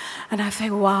front. And I was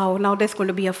like, wow, now there's going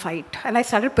to be a fight. And I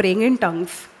started praying in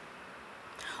tongues.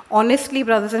 Honestly,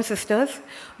 brothers and sisters,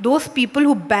 those people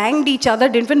who banged each other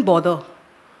didn't even bother.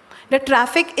 The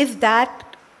traffic is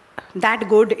that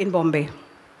good in Bombay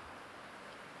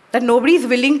that nobody is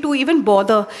willing to even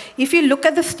bother. If you look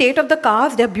at the state of the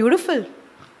cars, they're beautiful.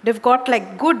 They've got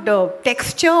like good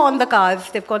texture on the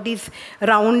cars. They've got these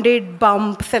rounded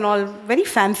bumps and all. Very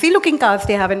fancy looking cars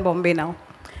they have in Bombay now.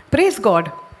 Praise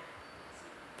God.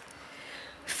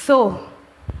 So,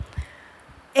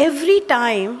 every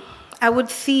time I would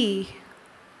see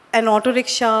an auto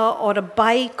rickshaw or a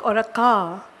bike or a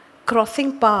car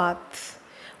crossing paths,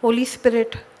 Holy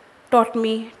Spirit taught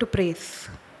me to praise.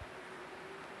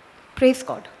 Praise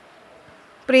God.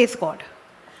 Praise God.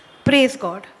 Praise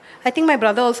God. I think my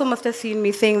brother also must have seen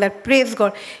me saying that, praise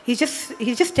God. He's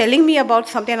just telling me about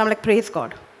something and I'm like, praise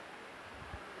God.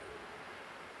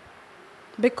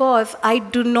 Because I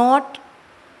do not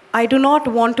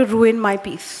want to ruin my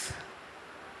peace.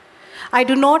 I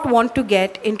do not want to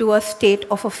get into a state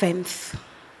of offense.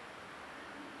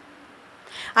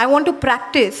 I want to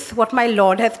practice what my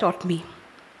Lord has taught me.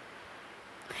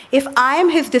 If I am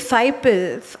his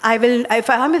disciple, I will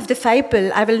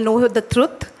know the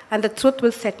truth, and the truth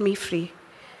will set me free.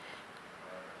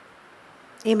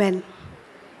 Amen.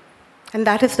 And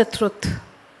that is the truth.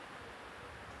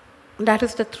 That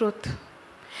is the truth.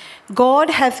 God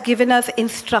has given us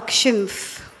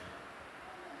instructions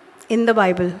in the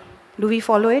Bible. Do we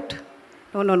follow it?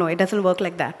 No, it doesn't work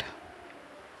like that.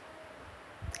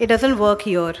 It doesn't work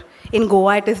here. In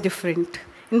Goa, it is different.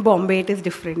 In Bombay, it is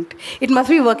different. It must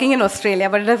be working in Australia,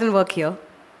 but it doesn't work here.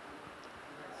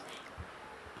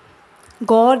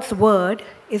 God's word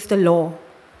is the law.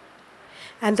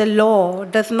 And the law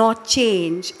does not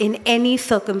change in any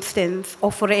circumstance or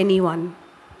for anyone.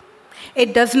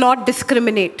 It does not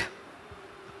discriminate.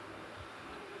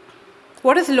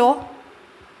 What is law?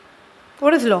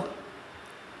 What is law?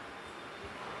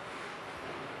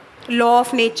 Law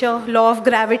of nature, law of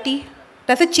gravity.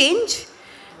 Does it change?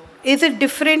 Is it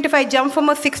different if I jump from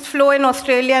a 6th floor in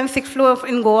Australia and 6th floor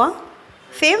in Goa?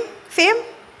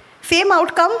 Same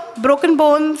outcome? Broken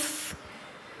bones,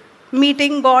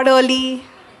 meeting God early,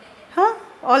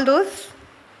 all those?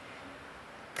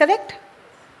 Correct?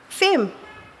 Same.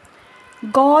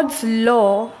 God's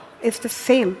law is the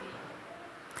same.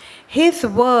 His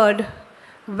word,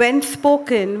 when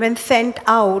spoken, when sent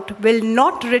out, will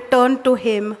not return to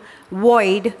him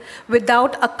void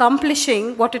without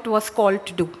accomplishing what it was called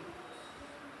to do.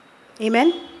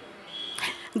 Amen?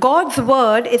 God's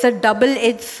word is a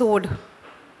double-edged sword.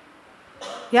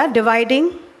 Yeah,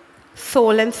 dividing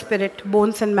soul and spirit,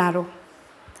 bones and marrow,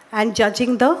 and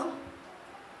judging the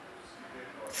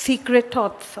secret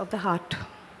thoughts of the heart.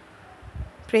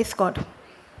 Praise God.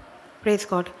 Praise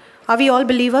God. Are we all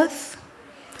believers?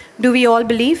 Do we all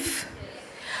believe?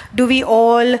 Do we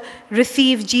all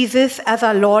receive Jesus as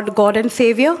our Lord, God, and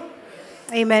Savior?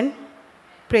 Amen.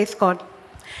 Praise God.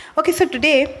 Okay, so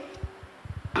today,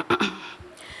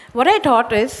 what I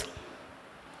thought is,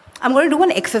 I'm going to do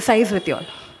an exercise with you all.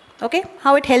 Okay?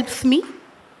 How it helps me.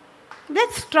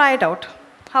 Let's try it out,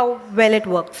 how well it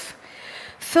works.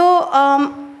 So,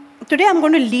 today I'm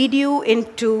going to lead you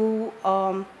into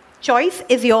choice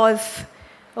is yours.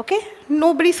 Okay?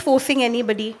 Nobody's forcing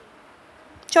anybody.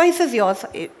 Choice is yours.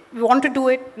 If you want to do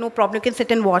it, no problem. You can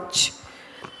sit and watch.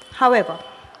 However,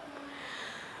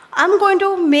 I'm going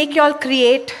to make you all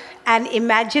create an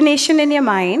imagination in your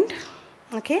mind.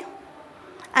 Okay?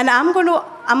 And I'm going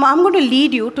to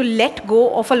lead you to let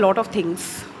go of a lot of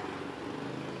things.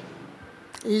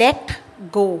 Let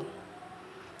go.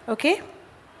 Okay?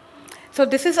 So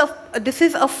this is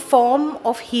a form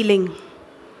of healing.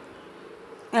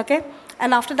 Okay?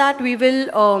 And after that, we will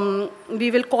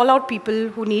call out people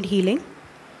who need healing.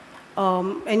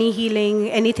 Any healing,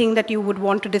 anything that you would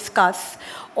want to discuss,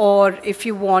 or if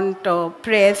you want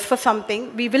prayers for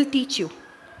something, we will teach you.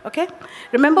 Okay?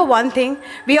 Remember one thing,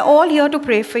 we are all here to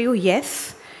pray for you,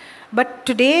 yes. But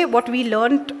today, what we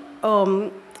learned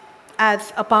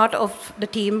as a part of the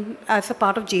team, as a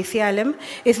part of JCILM,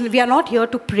 is we are not here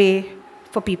to pray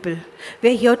for people. We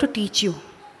are here to teach you.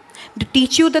 To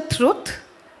teach you the truth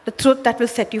that will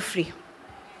set you free.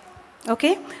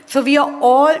 Okay? So we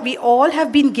all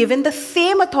have been given the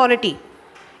same authority.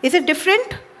 Is it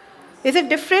different? Is it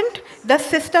different? Does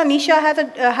Sister Anisha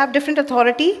have different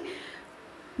authority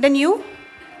than you?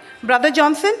 Brother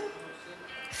Johnson?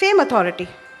 Same authority.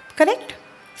 Correct?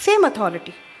 Same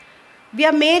authority. We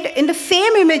are made in the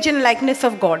same image and likeness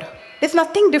of God. There's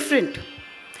nothing different.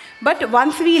 But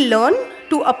once we learn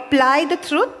to apply the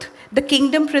truth, the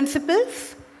kingdom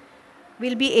principles,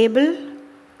 we'll be able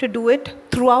to do it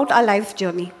throughout our life's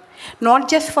journey. Not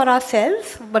just for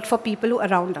ourselves, but for people who are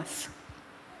around us.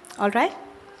 All right?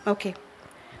 Okay.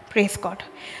 Praise God.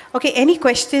 Okay, any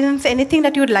questions, anything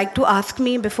that you'd like to ask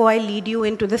me before I lead you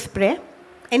into this prayer?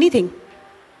 Anything?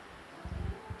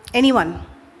 Anyone?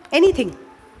 Anything?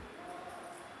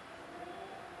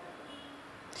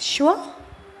 Sure?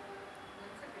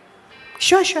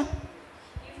 Sure. I've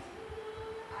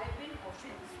been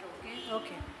offensed,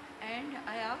 okay? And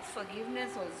I asked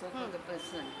forgiveness also for the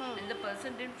person. And the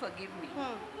person didn't forgive me,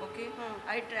 okay?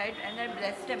 I tried and I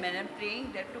blessed them and I'm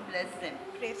praying that to bless them.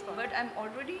 Praise God. But I'm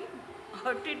already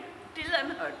hurted till I'm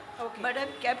hurt. Okay. But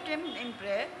I've kept him in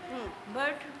prayer.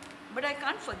 But I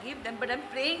can't forgive them. But I'm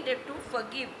praying that to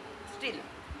forgive still.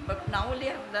 But now only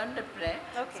I've learned the prayer.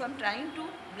 Okay. So I'm trying to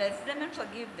bless them and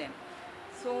forgive them.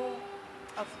 So...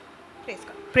 Praise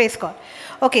God. Praise God.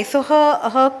 Okay, so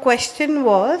her question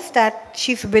was that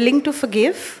she's willing to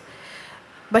forgive,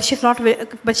 but she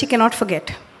cannot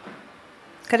forget.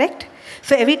 Correct?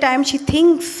 So every time she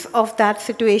thinks of that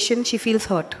situation, she feels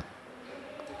hurt.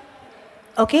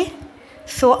 Okay?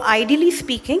 So ideally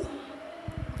speaking,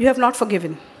 you have not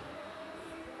forgiven.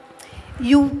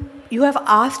 You have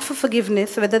asked for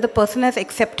forgiveness, whether the person has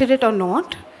accepted it or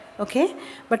not. Okay?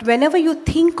 But whenever you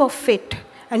think of it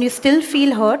and you still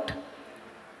feel hurt,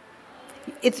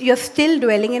 you're still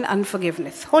dwelling in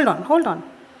unforgiveness. Hold on.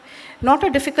 Not a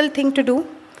difficult thing to do.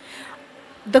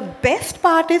 The best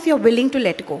part is you're willing to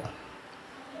let go.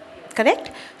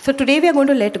 Correct? So today we are going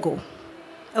to let go.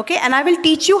 Okay? And I will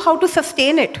teach you how to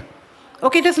sustain it.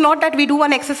 Okay? It is not that we do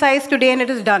one exercise today and it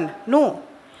is done. No.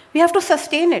 We have to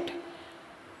sustain it.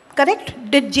 Correct?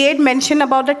 Did Jade mention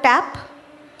about the tap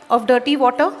of dirty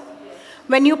water?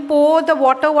 When you pour the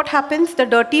water, what happens? The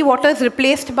dirty water is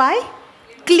replaced by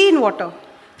clean water.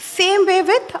 Same way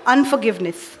with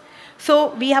unforgiveness.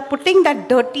 So we are putting that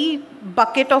dirty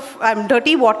bucket of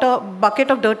dirty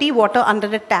water under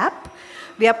the tap.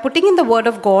 We are putting in the word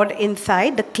of God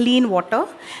inside the clean water,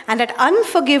 and that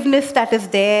unforgiveness that is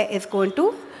there is going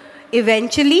to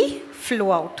eventually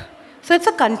flow out. So it's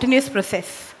a continuous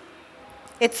process.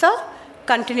 It's a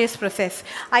continuous process.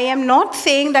 I am not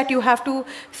saying that you have to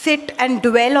sit and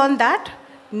dwell on that.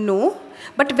 No.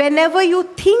 But whenever you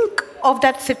think of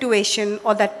that situation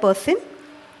or that person,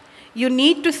 you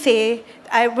need to say,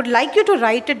 I would like you to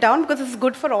write it down because it's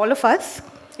good for all of us.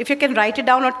 If you can write it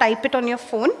down or type it on your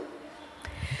phone.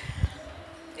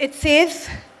 It says,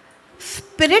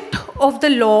 Spirit of the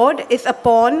Lord is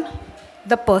upon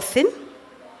the person.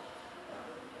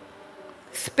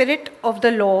 Spirit of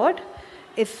the Lord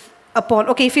is upon.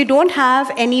 Okay, if you don't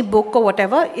have any book or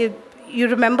whatever, you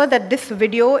remember that this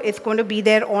video is going to be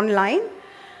there online.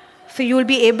 So you will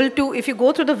be able to, if you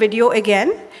go through the video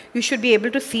again, you should be able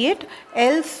to see it.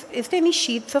 Else, is there any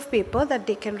sheets of paper that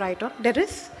they can write on? There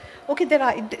is? Okay, there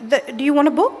are. Do you want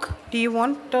a book? Do you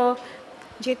want,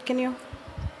 Jade, can you?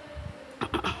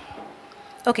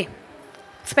 Okay.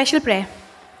 Special prayer.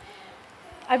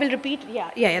 I will repeat.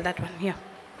 Yeah, that one. Yeah.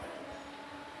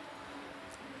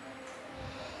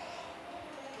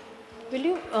 Will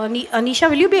you, Anisha,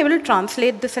 will you be able to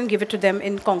translate this and give it to them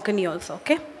in Konkani also,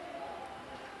 okay?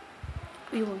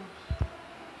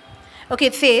 Okay,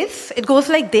 it goes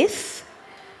like this.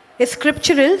 It's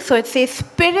scriptural, so it says,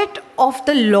 Spirit of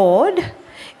the Lord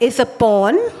is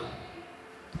upon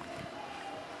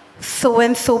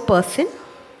so-and-so person.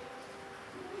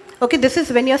 Okay, this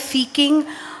is when you're seeking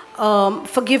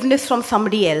forgiveness from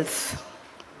somebody else.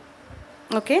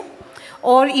 Okay?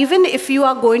 Or even if you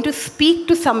are going to speak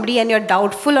to somebody and you're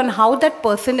doubtful on how that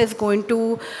person is going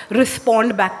to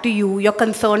respond back to you, you're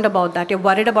concerned about that, you're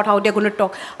worried about how they're going to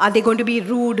talk, are they going to be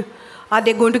rude, are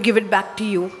they going to give it back to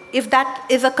you? If that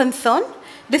is a concern,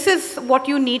 this is what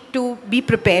you need to be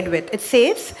prepared with. It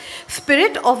says,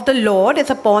 Spirit of the Lord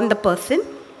is upon the person.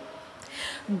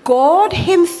 God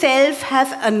Himself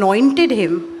has anointed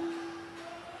him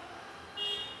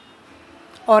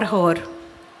or her.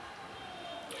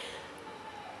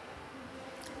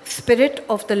 Spirit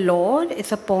of the Lord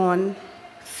is upon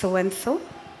so-and-so.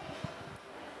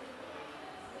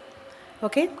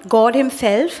 Okay? God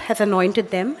Himself has anointed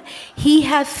them. He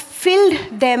has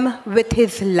filled them with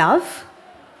His love.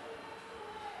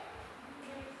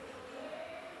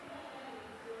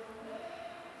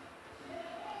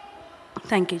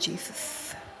 Thank you,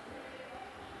 Jesus.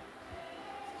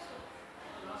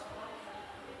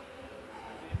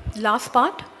 Last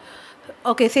part.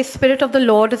 Okay, say, Spirit of the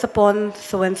Lord is upon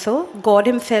so-and-so. God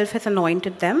Himself has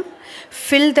anointed them.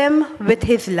 Filled them with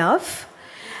His love.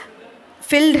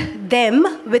 Filled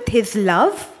them with His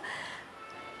love.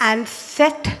 and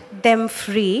set them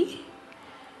free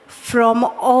from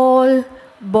all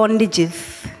bondages.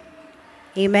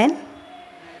 Amen.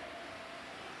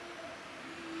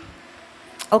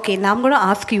 Okay, now I'm going to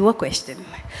ask you a question.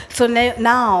 So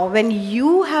now, when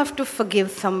you have to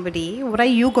forgive somebody, what are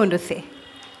you going to say?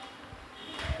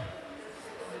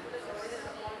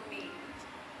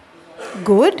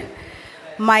 Good.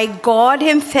 My God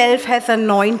Himself has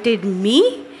anointed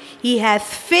me. He has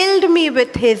filled me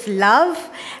with His love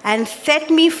and set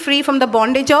me free from the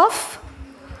bondage of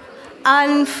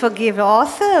unforgiveness.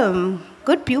 Awesome.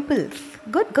 Good pupils.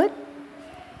 Good, good.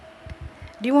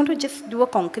 Do you want to just do a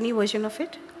Konkani version of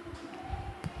it?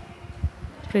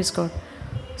 Praise God.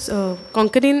 So,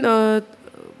 Konkani,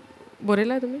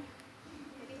 borela tumi?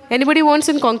 Anybody wants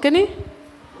in Konkani?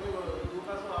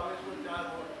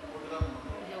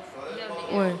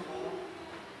 What?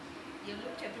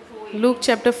 Luke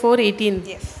chapter 4:18.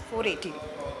 Yes, 4:18.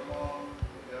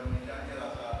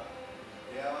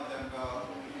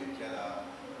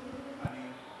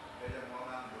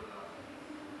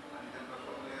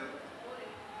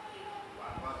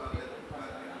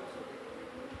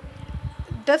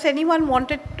 Does anyone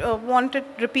want it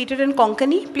repeated in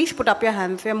Konkani? Please put up your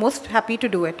hands. We are most happy to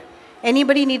do it.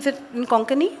 Anybody needs it in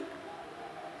Konkani?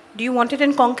 Do you want it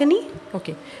in Konkani?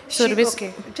 Okay.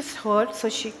 Okay. Just heard, so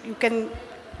you can.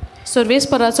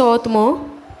 सर्वेस्पराचो आत्मो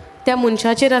त्या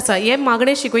मनशाचेर आसा. हे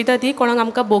मागणें शिकयता ती कोणाक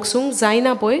आमकां बोगसूंक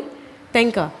जायना पळय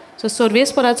तांकां. सो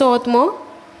सर्वेस्पराचो आत्मो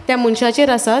त्या मनशाचेर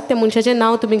आसा. त्या मनशाचें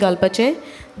नांव तुमी घालपाचें.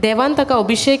 देवान ताका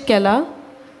अभिशेक केला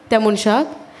त्या मनशाक.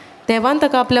 देवान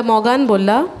ताका आपल्या मोगान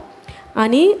बोल्ला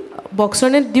आनी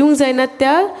बोगसणें दिवंक जायना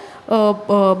त्या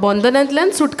बंधनांतल्यान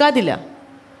सुटका दिल्या.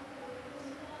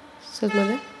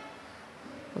 समजलें?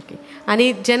 ओके.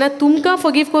 आनी जेन्ना तुमकां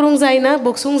फॉरगिव करूंक जायना,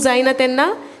 बोगसूंक जायना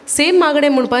तेन्ना सेम मागणें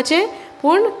म्हणपाचें,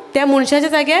 पूण त्या मनशाच्या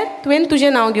जाग्यार तुवें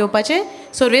तुजें नांव घेवपाचें.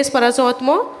 सर्वेस्पराचो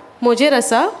आत्मो म्हजेर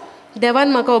आसा.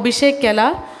 देवान म्हाका अभिशेक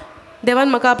केला. देवान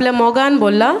म्हाका आपल्या मोगान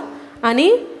बोल्ला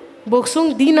आनी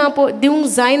बोगसूंक दिवंक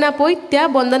जायना पळय त्या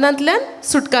बंधनांतल्यान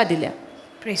सुटका दिल्या.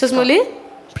 समजली?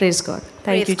 Praise God.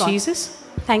 Thank you Jesus.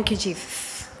 Thank you,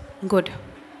 Jesus. Good.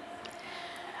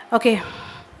 Okay.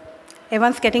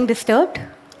 Everyone's getting disturbed?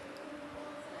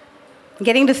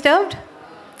 Getting disturbed?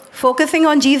 Focusing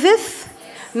on Jesus?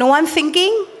 No one's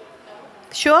thinking?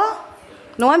 Sure?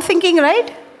 No one's thinking,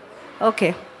 right?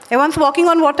 Okay. Everyone's walking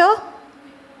on water?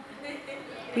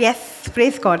 Yes.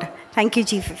 Praise God. Thank you,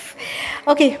 Jesus.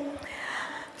 Okay.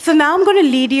 So now I'm going to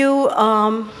lead you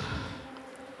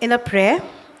in a prayer.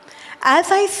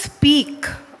 As I speak,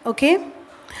 okay,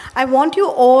 I want you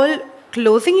all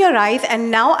closing your eyes, and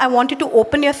now I want you to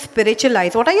open your spiritual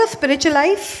eyes. What are your spiritual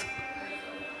eyes?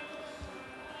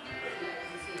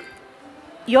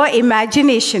 Your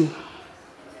imagination.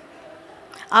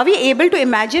 Are we able to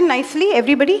imagine nicely,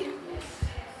 everybody?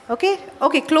 Okay?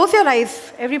 Okay, close your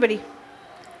eyes, everybody.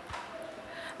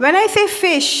 When I say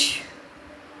fish,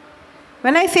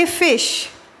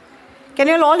 can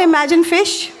you all imagine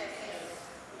fish?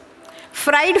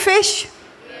 Fried fish?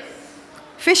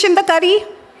 Fish in the curry?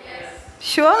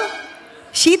 Sure?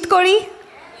 Sheet curry?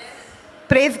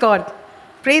 Praise God.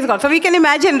 Praise God. So we can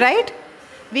imagine, right?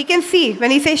 We can see.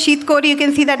 When you say sheet curry, you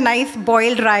can see that nice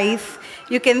boiled rice.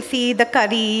 You can see the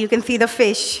curry. You can see the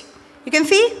fish. You can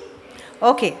see?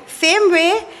 Okay. Same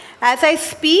way, as I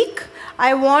speak,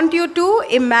 I want you to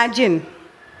imagine.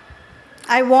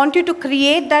 I want you to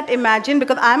create that imagine,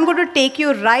 because I'm going to take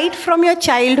you right from your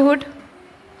childhood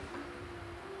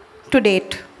to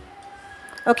date.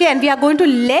 Okay, and we are going to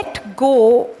let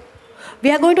go.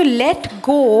 We are going to let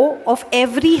go of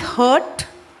every hurt.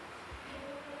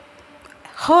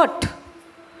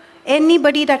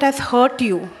 Anybody that has hurt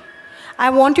you. I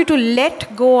want you to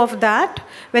let go of that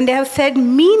when they have said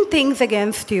mean things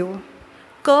against you,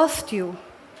 cursed you.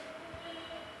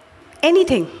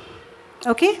 Anything.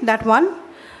 Okay, that one.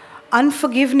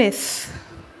 Unforgiveness.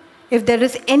 If there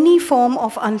is any form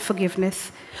of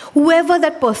unforgiveness, whoever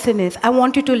that person is, I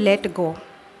want you to let go.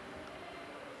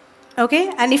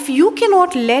 Okay? And if you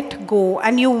cannot let go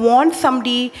and you want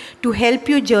somebody to help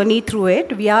you journey through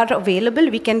it, we are available.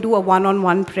 We can do a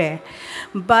one-on-one prayer.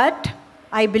 But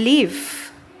I believe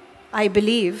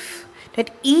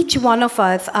that each one of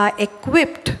us are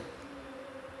equipped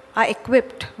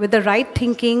with the right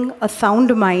thinking, a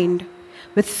sound mind,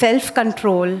 with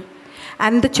self-control,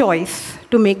 and the choice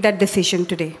to make that decision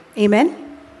today.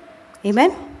 Amen?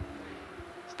 Amen?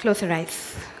 Close your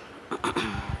eyes.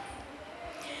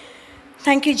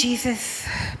 Thank you, Jesus.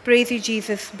 Praise you,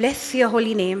 Jesus. Bless your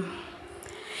holy name.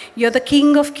 You're the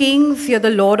King of kings. You're the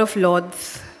Lord of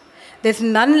lords. There's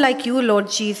none like you, Lord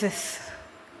Jesus.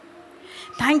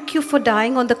 Thank you for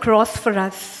dying on the cross for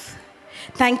us.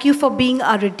 Thank you for being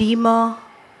our Redeemer,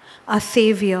 our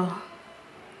Savior.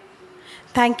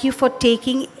 Thank you for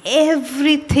taking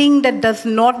everything that does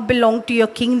not belong to your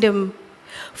kingdom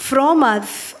from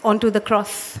us onto the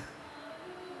cross.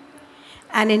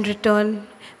 And in return,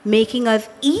 making us,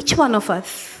 each one of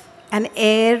us, an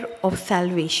heir of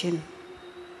salvation.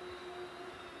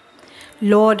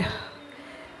 Lord,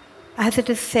 as it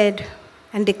is said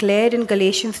and declared in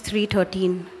Galatians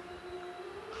 3:13,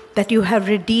 that you have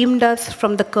redeemed us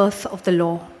from the curse of the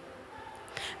law.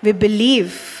 We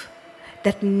believe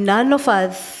that none of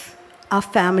us, our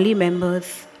family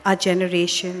members, our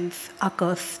generations, are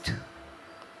cursed.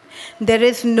 There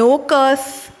is no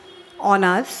curse on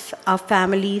us, our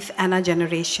families, and our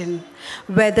generation,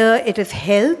 whether it is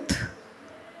health,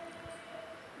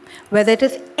 whether it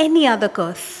is any other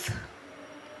curse.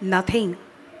 Nothing.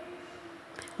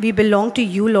 We belong to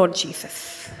you, Lord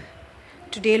Jesus.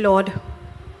 Today, Lord,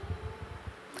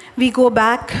 we go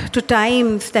back to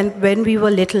times when we were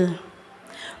little,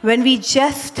 when we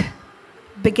just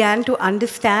began to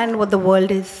understand what the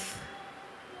world is,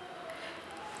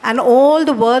 and all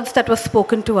the words that were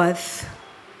spoken to us,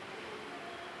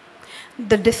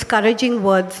 the discouraging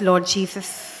words, Lord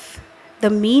Jesus, the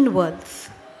mean words,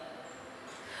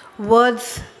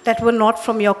 words that were not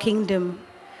from your kingdom,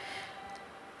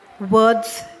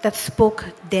 words that spoke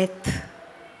death.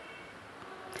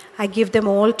 I give them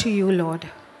all to you, Lord.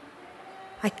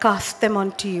 I cast them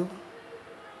onto you.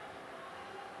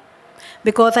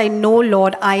 Because I know,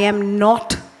 Lord, I am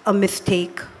not a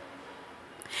mistake.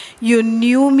 You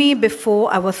knew me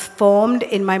before I was formed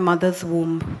in my mother's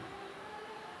womb.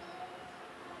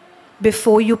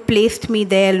 Before you placed me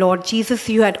there, Lord Jesus,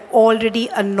 you had already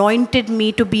anointed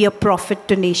me to be a prophet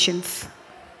to nations.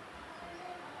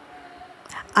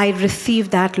 I receive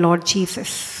that, Lord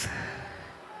Jesus.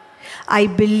 I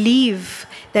believe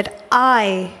that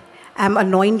I am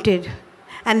anointed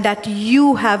and that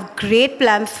you have great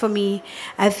plans for me,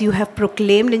 as you have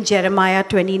proclaimed in Jeremiah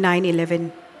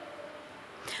 29:11.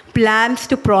 Plans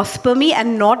to prosper me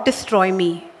and not destroy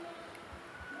me.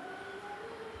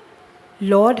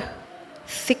 Lord,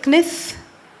 sickness,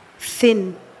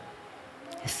 sin,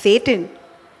 Satan,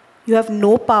 you have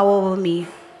no power over me,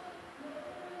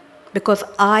 because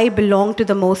I belong to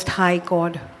the Most High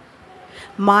God.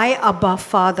 My Abba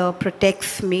Father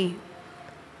protects me.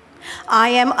 I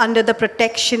am under the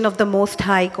protection of the Most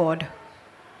High God.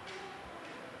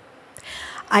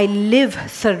 I live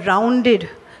surrounded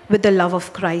with the love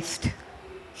of Christ.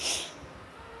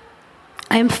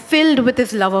 I am filled with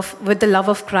the love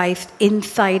of Christ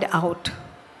inside out.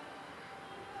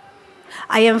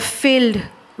 I am filled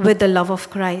with the love of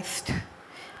Christ.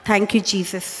 Thank you,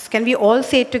 Jesus. Can we all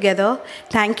say it together?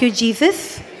 Thank you,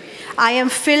 Jesus. I am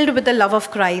filled with the love of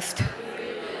Christ.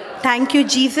 Thank you,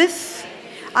 Jesus.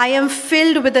 I am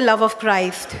filled with the love of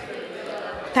Christ.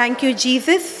 Thank you,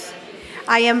 Jesus.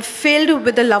 I am filled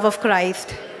with the love of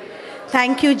Christ.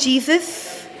 Thank you,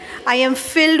 Jesus. I am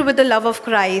filled with the love of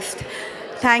Christ.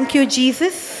 Thank you,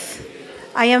 Jesus.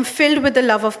 I am filled with the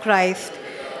love of Christ.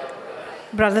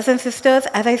 Brothers and sisters,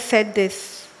 as I said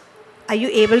this, are you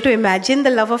able to imagine the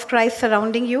love of Christ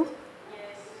surrounding you?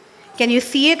 Yes. Can you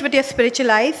see it with your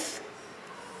spiritual eyes?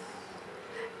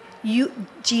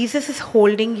 Jesus is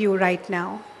holding you right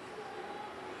now.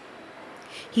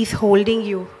 He's holding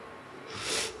you.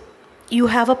 You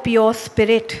have a pure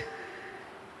spirit.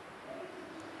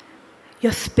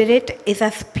 Your spirit is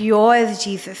as pure as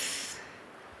Jesus.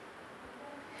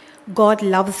 God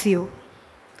loves you.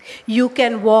 You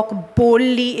can walk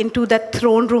boldly into that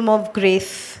throne room of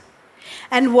grace.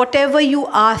 And whatever you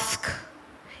ask,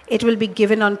 it will be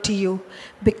given unto you,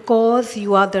 because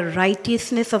you are the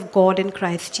righteousness of God in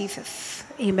Christ Jesus.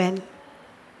 Amen.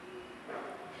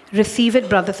 Receive it,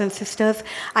 brothers and sisters.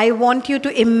 I want you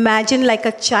to imagine like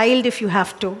a child if you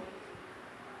have to.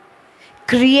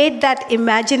 Create that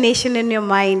imagination in your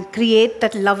mind. Create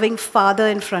that loving Father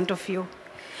in front of you,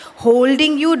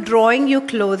 holding you, drawing you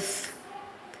close.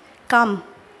 Come.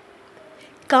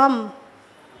 Come.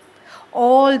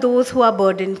 All those who are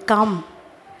burdened, come.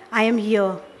 I am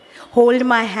here. Hold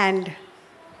my hand.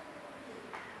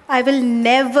 I will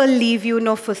never leave you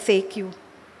nor forsake you.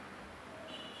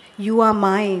 You are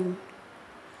mine.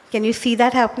 Can you see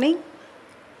that happening?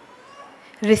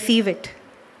 Receive it.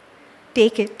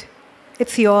 Take it.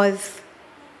 It's yours.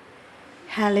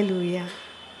 Hallelujah.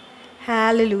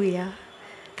 Hallelujah.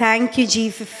 Thank you,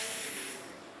 Jesus.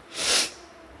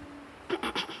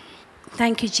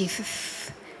 Thank you,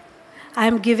 Jesus. I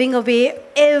am giving away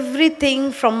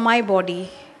everything from my body.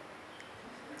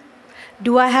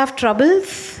 Do I have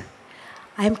troubles?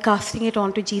 I am casting it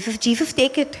on to Jesus. Jesus,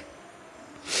 take it.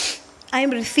 I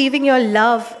am receiving your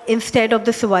love instead of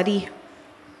this worry.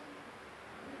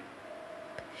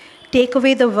 Take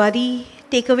away the worry.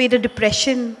 Take away the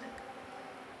depression.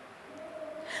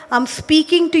 I'm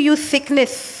speaking to you,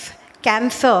 sickness,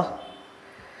 cancer.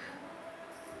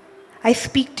 I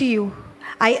speak to you.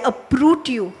 I uproot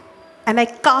you. And I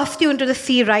cast you into the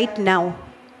sea right now.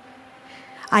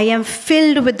 I am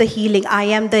filled with the healing. I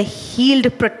am the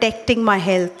healed, protecting my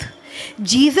health.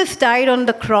 Jesus died on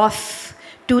the cross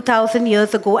 2,000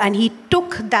 years ago, and he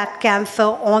took that cancer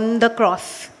on the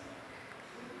cross.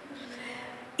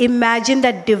 Imagine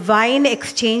that divine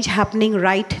exchange happening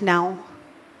right now.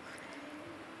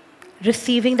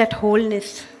 Receiving that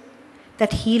wholeness,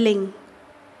 that healing.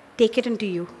 Take it into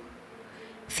you.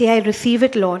 Say, I receive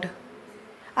it, Lord.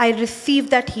 I receive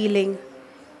that healing.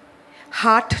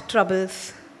 Heart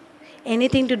troubles.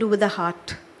 Anything to do with the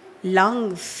heart.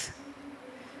 Lungs.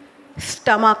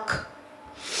 Stomach.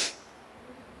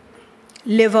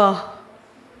 Liver.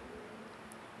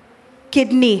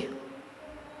 Kidney.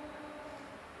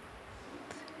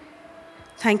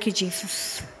 Thank you,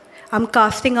 Jesus. I'm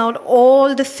casting out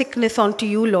all the sickness onto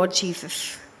you, Lord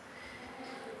Jesus.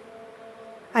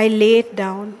 I lay it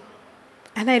down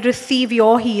and I receive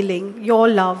your healing, your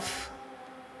love.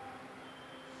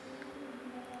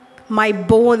 My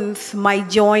bones, my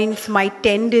joints, my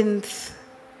tendons.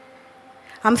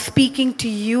 I'm speaking to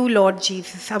you, Lord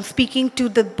Jesus. I'm speaking to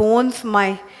the bones,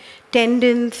 my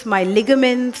tendons, my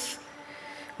ligaments,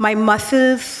 my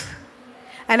muscles.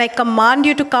 And I command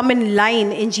you to come in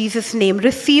line in Jesus' name.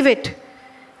 Receive it.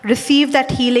 Receive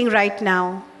that healing right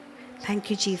now. Thank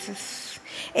you, Jesus.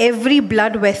 Every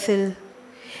blood vessel,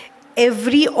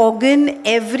 every organ,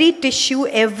 every tissue,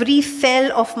 every cell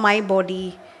of my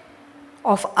body,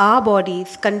 of our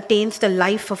bodies, contains the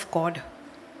life of God.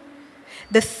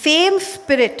 The same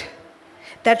Spirit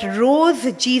that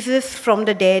rose Jesus from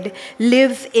the dead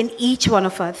lives in each one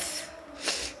of us.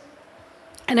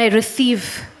 And I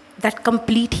receive that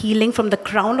complete healing from the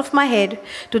crown of my head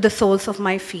to the soles of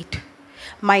my feet.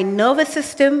 My nervous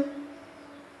system,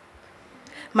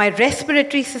 my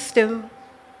respiratory system,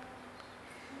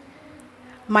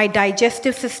 my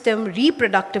digestive system,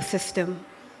 reproductive system,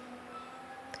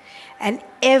 and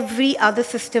every other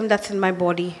system that's in my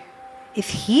body is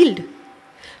healed.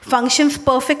 Functions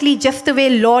perfectly just the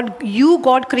way Lord, you,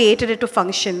 God, created it to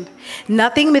function.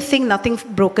 Nothing missing, nothing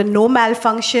broken, no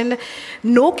malfunction,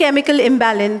 no chemical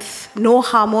imbalance, no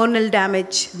hormonal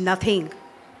damage, nothing.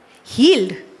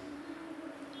 Healed.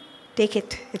 Take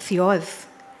it, it's yours.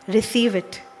 Receive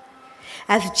it.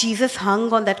 As Jesus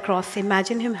hung on that cross,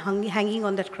 imagine him hanging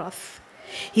on that cross.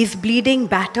 He's bleeding,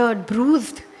 battered,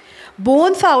 bruised.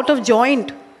 Bones are out of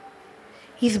joint.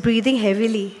 He's breathing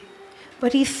heavily,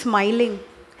 but he's smiling.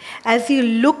 As you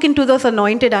look into those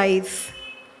anointed eyes,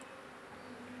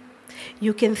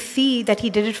 you can see that he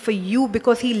did it for you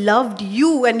because he loved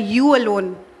you and you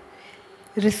alone.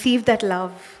 Receive that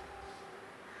love.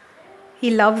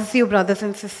 He loves you, brothers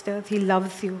and sisters. He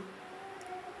loves you.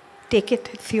 Take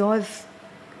it. It's yours.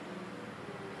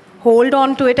 Hold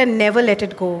on to it and never let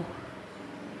it go.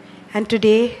 And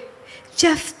today,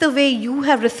 just the way you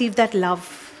have received that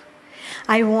love,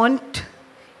 I want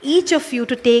each of you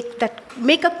to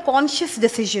make a conscious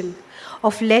decision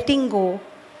of letting go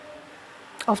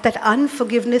of that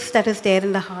unforgiveness that is there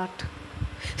in the heart.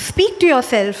 Speak to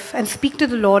yourself and speak to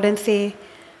the Lord and say,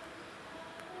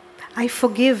 I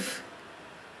forgive.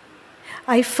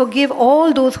 I forgive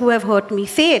all those who have hurt me.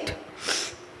 Say it.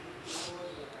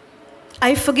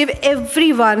 I forgive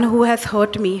everyone who has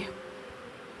hurt me.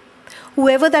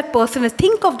 Whoever that person is,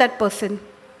 think of that person.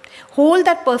 Hold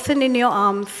that person in your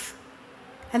arms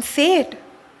and say it.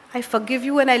 I forgive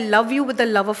you and I love you with the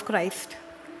love of Christ.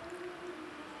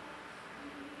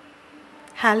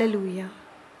 Hallelujah.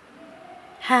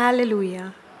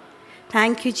 Hallelujah.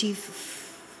 Thank you,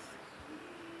 Jesus.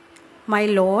 My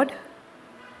Lord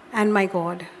and my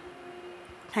God.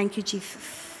 Thank you,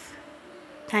 Jesus.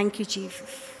 Thank you,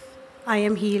 Jesus. I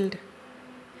am healed.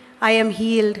 I am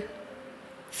healed.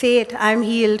 Say it. I am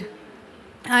healed.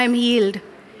 I am healed.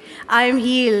 I am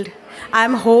healed. I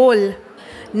am whole.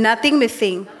 Nothing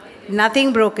missing.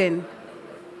 Nothing broken.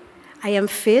 I am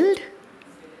filled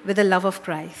with the love of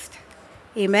Christ.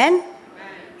 Amen?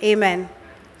 Amen.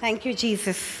 Thank you,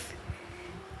 Jesus.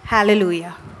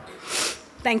 Hallelujah.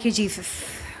 Thank you, Jesus.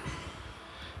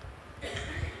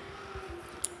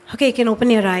 Okay, you can open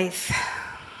your eyes.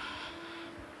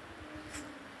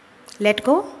 Let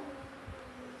go.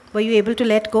 Were you able to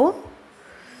let go?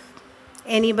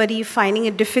 Anybody finding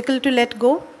it difficult to let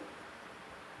go?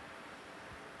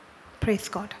 Praise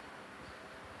God.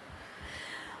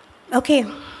 Okay.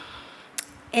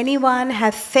 Anyone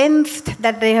has sensed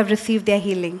that they have received their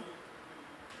healing?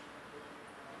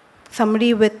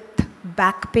 Somebody with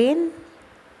back pain?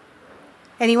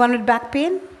 Anyone with back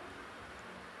pain?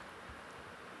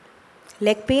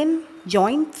 Leg pain?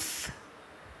 Joints?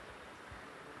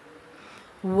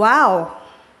 Wow.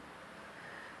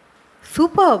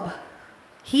 Superb.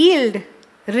 Healed.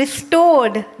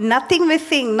 Restored. Nothing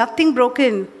missing. Nothing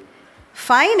broken.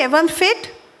 Fine. Everyone's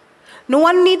fit? No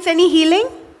one needs any healing?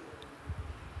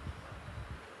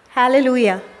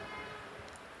 Hallelujah.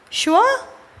 Sure?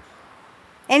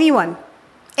 Anyone?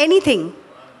 Anything?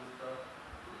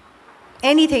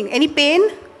 Anything? Any pain?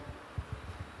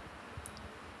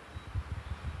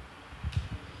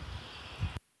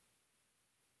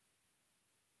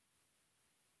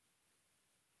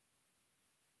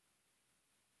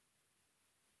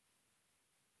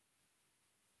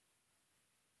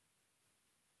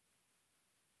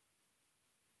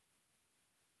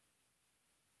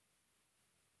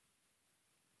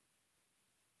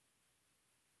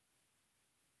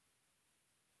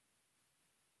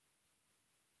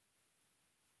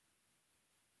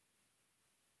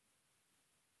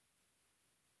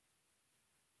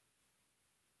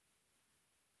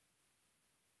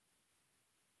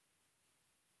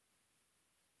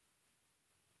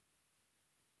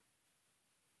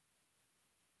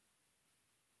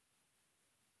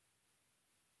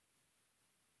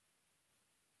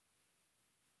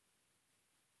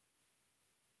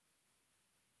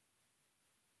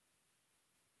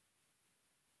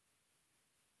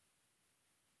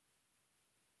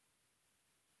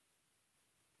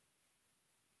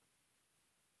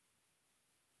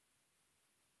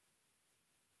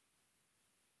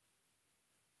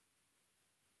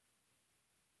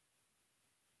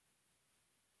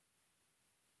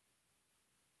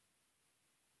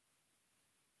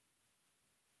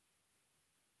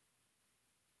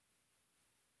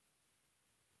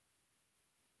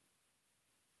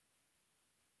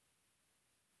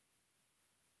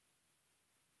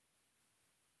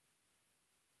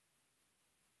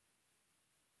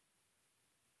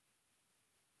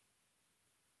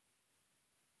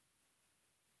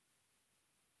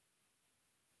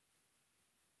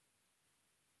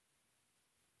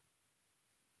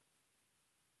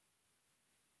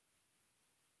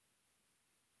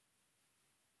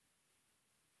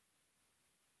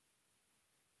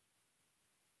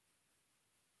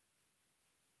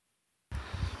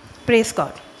 Praise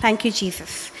God. Thank you,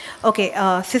 Jesus. Okay,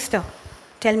 sister,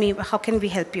 tell me, how can we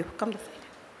help you? Come this side.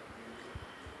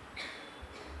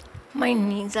 My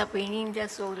knees are paining,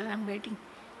 just so I'm getting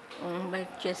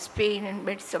but chest pain and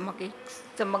bad stomach aches,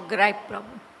 stomach gripe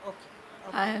problem. Okay.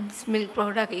 I have this milk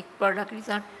product, egg product is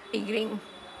not agreeing,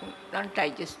 not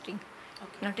digesting,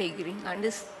 not agreeing.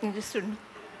 Understood.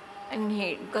 And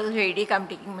because of headache, I'm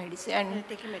taking medicine. And You're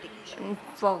taking medication. And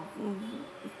for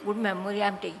good memory,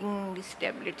 I'm taking these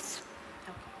tablets.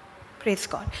 Okay. Praise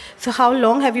God. So how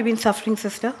long have you been suffering,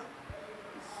 sister?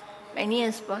 Many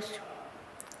years past.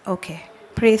 Okay.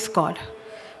 Praise God.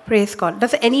 Praise God.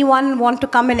 Does anyone want to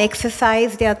come and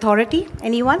exercise their authority?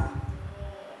 Anyone?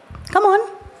 Come on.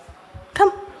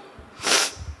 Come.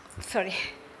 Sorry.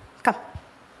 Come.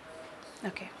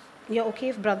 Okay. You're okay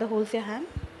if brother holds your hand?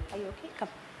 Are you okay? Come.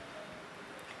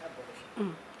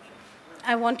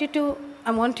 I want you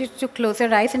to close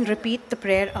your eyes and repeat the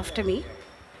prayer after me.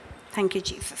 Thank you,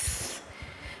 Jesus.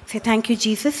 Say, thank you,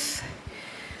 Jesus,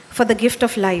 for the gift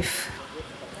of life.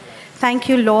 Thank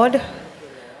you, Lord,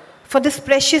 for this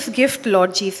precious gift,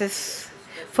 Lord Jesus,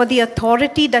 for the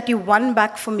authority that you won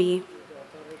back for me.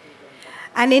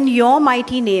 And in your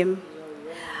mighty name,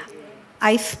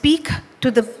 I speak to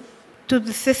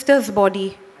the sister's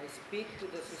body,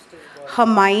 her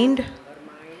mind,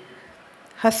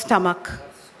 her stomach,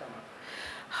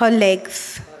 her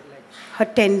legs, her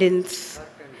tendons,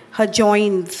 her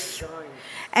joints,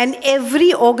 and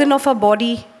every organ of her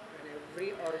body,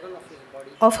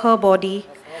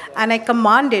 and I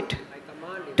command it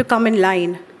to come in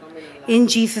line in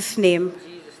Jesus' name.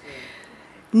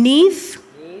 Knees,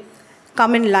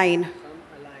 come in line.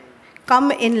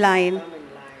 Come in line.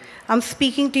 I'm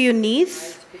speaking to your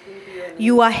knees.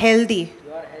 You are healthy.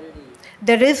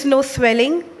 There is no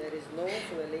swelling.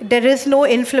 There is no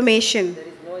inflammation.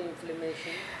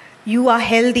 You are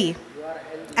healthy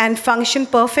and function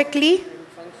perfectly,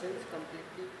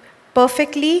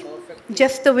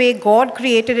 just the way God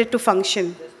created it to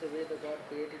function.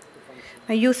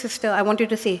 Now you, sister, I want you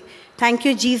to say, thank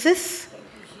you, Jesus.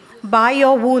 By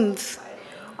your wounds,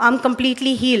 I'm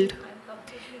completely healed.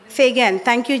 Say again,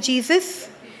 thank you, Jesus.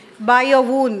 By your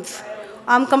wounds,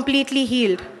 I'm completely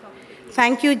healed.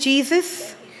 Thank you,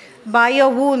 Jesus. By your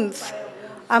wounds,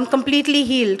 I'm completely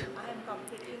healed.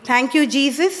 Thank you,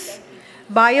 Jesus.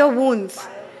 By your wounds,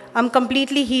 I'm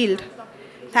completely healed.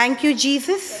 Thank you,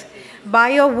 Jesus. By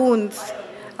your wounds,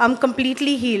 I'm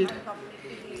completely healed.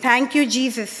 Thank you,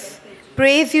 Jesus.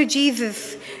 Praise you,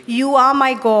 Jesus. You are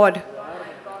my God,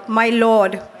 my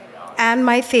Lord, and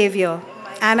my Savior.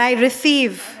 And I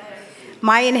receive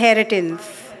my inheritance.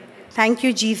 Thank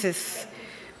you, Jesus.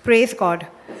 Praise God.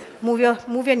 Move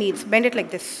your knees. Bend it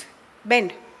like this.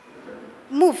 Bend.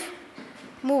 Move.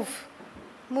 Move.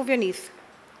 Move your knees.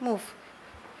 Move.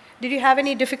 Did you have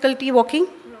any difficulty walking?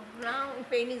 No, now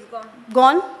pain is gone.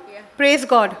 Gone? Yeah. Praise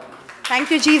God.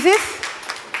 Thank you, Jesus.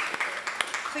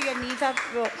 So your knees are...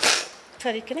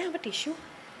 Sorry, can I have a tissue,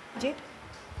 Jade?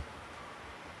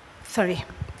 Sorry.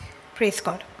 Praise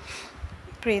God.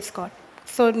 Praise God.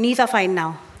 So knees are fine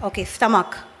now. Okay,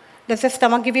 stomach. Does the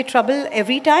stomach give you trouble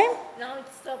every time? Now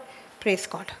it's stopped. Praise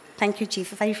God. Thank you,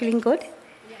 Jesus. Are you feeling good?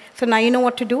 Yeah. So now you know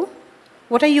what to do?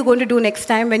 What are you going to do next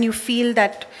time when you feel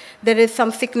that there is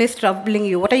some sickness troubling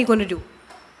you? What are you going to do?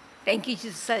 Thank you,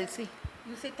 Jesus, I'll say.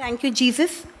 You say, thank you,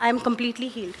 Jesus. I am completely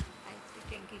healed. I say,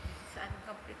 thank you, Jesus, I'm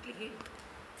completely healed.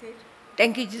 Say it.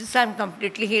 Thank you, Jesus, I'm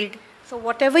completely healed. So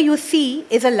whatever you see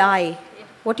is a lie. Yeah.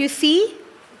 What you see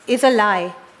is a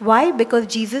lie. Why? Because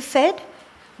Jesus said,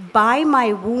 by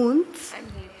my wounds,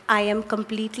 I am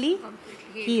completely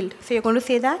healed. So you're going to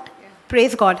say that? Yeah.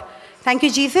 Praise God. Thank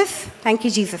you, Jesus. Thank you,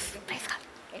 Jesus. Praise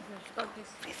God.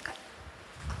 Praise God.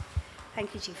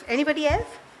 Thank you, Jesus. Anybody else?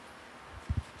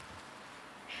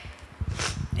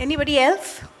 Anybody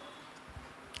else?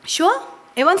 Sure?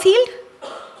 Everyone's healed?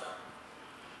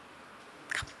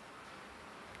 Come.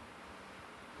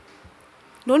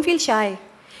 Don't feel shy.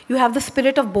 You have the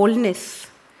spirit of boldness.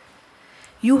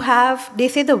 You have, they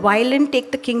say the violent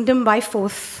take the kingdom by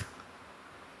force.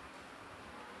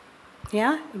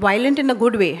 Yeah? Violent in a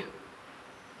good way.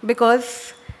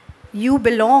 Because you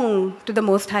belong to the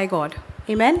Most High God.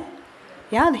 Amen?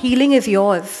 Yeah, the healing is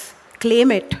yours.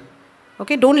 Claim it.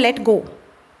 Okay, don't let go.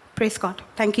 Praise God.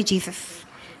 Thank you, Jesus.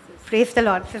 Praise the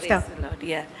Lord, sister. Praise the Lord,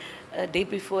 yeah. Day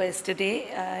before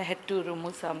yesterday, I had to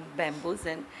remove some bamboos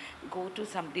and go to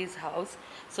somebody's house.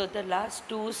 So the last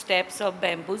 2 steps of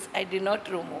bamboos, I did not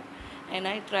remove. And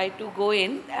I tried to go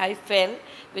in. I fell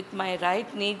with my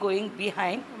right knee going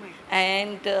behind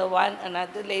and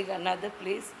another leg, another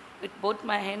place. With both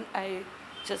my hands, I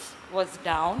just was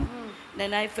down.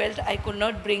 Then I felt I could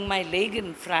not bring my leg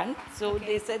in front. So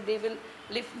they said they will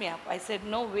lift me up. I said,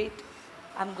 no, wait,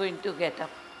 I'm going to get up.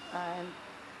 And,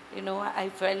 you know, I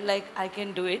felt like I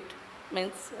can do it.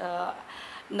 Means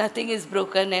nothing is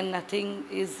broken and nothing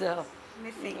is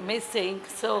missing.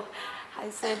 So I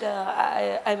said,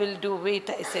 I will do, wait.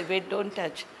 I said, wait, don't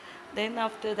touch. Then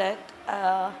after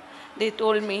that, they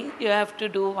told me, you have to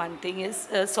do one thing is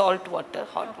salt water,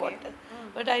 hot water.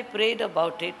 But I prayed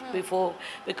about it before,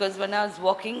 because when I was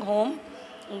walking home,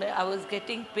 I was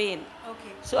getting pain.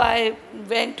 So I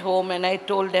went home and I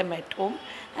told them at home,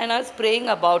 and I was praying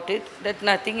about it, that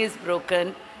nothing is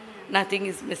broken, nothing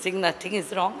is missing, nothing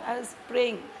is wrong. I was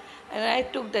praying. And I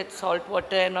took that salt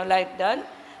water and all I'd done,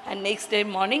 and next day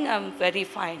morning I'm very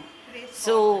fine.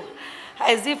 So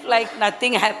as if like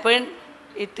nothing happened,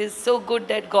 it is so good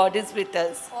that God is with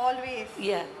us. Always.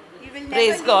 Yeah. He will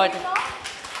Praise never God. leave you nor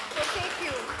forsake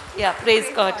you. Yeah, praise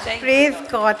God. Thank you.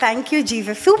 Praise God. Thank you,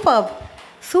 Jesus. Superb.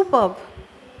 Superb.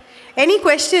 Any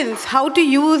questions? How to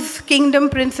use kingdom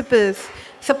principles?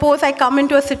 Suppose I come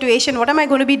into a situation, what am I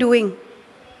going to be doing?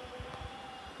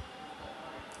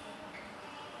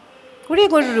 What are you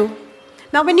going to do?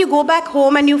 Now when you go back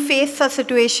home and you face a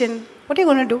situation, what are you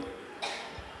going to do?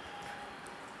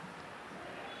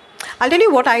 I'll tell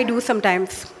you what I do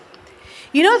sometimes.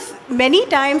 You know, many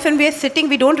times when we are sitting,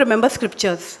 we don't remember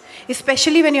scriptures,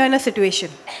 especially when you're in a situation.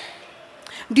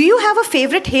 Do you have a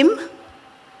favorite hymn?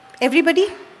 Everybody?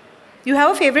 You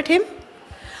have a favorite hymn?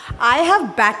 I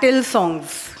have battle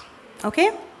songs,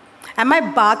 okay? And my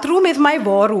bathroom is my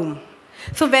war room.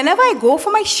 So whenever I go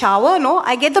for my shower,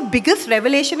 I get the biggest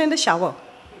revelation in the shower.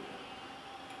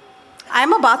 I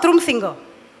am a bathroom singer.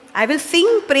 I will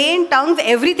sing, pray in tongues,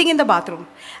 everything in the bathroom.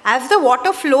 As the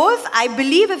water flows, I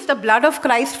believe it's the blood of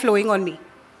Christ flowing on me.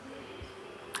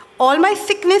 All my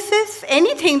sicknesses,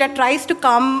 anything that tries to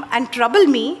come and trouble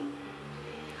me,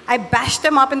 I bash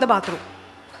them up in the bathroom.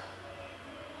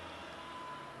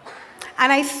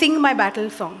 And I sing my battle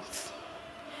songs.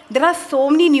 There are so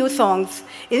many new songs.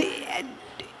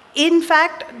 In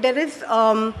fact, there is,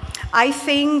 I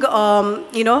sing,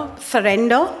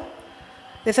 Surrender.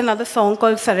 There's another song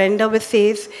called Surrender which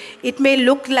says, it may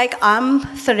look like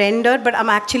I'm surrendered, but I'm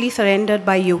actually surrendered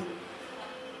by you.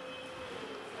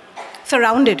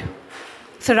 Surrounded.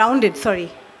 Surrounded, sorry.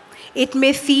 It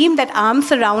may seem that I'm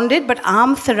surrounded, but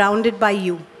I'm surrounded by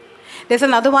you. There's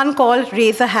another one called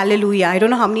Raise a Hallelujah. I don't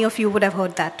know how many of you would have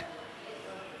heard that.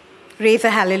 Raise a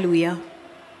Hallelujah.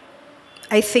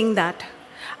 I sing that.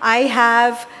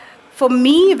 For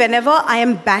me, whenever I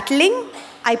am battling,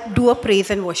 I do a praise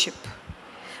and worship.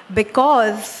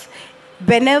 Because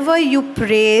whenever you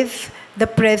praise, the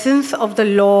presence of the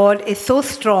Lord is so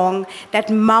strong that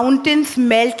mountains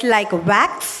melt like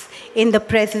wax in the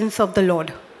presence of the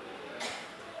Lord.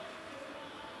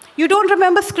 You don't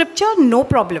remember scripture? No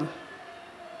problem.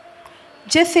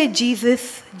 Just say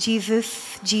Jesus,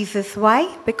 Jesus, Jesus. Why?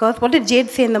 Because what did Jade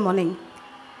say in the morning?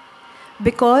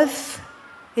 Because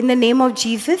in the name of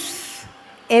Jesus,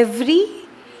 every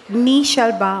knee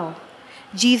shall bow.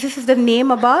 Jesus is the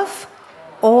name above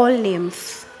all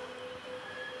names.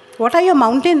 What are your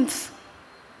mountains?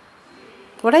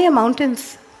 What are your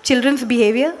mountains? Children's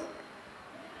behavior?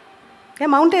 They're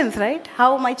mountains, right?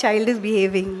 How my child is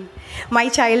behaving. My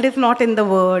child is not in the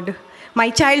word.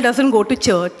 My child doesn't go to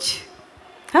church.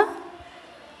 Huh?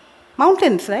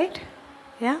 Mountains, right?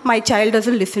 Yeah. My child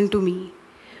doesn't listen to me.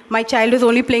 My child is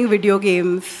only playing video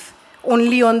games,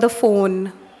 only on the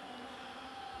phone.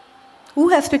 Who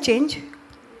has to change?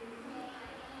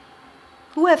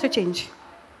 Who has to change?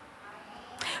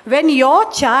 When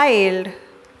your child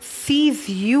sees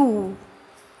you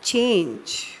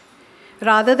change,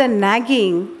 rather than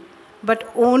nagging,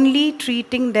 but only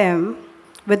treating them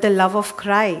with the love of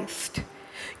Christ,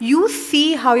 you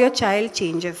see how your child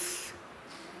changes.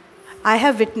 I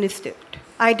have witnessed it.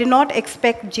 I did not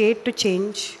expect Jade to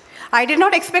change. I did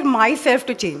not expect myself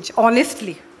to change,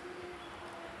 honestly.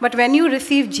 But when you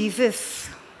receive Jesus,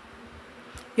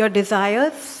 your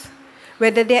desires,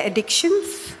 whether they're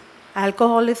addictions,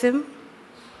 alcoholism,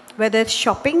 whether it's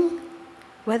shopping,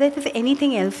 whether it is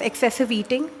anything else, excessive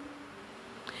eating,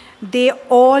 they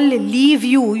all leave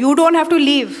you. You don't have to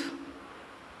leave.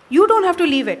 You don't have to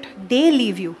leave it. They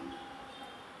leave you.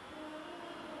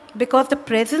 Because the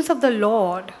presence of the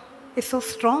Lord is so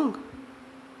strong.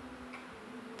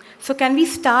 So can we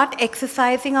start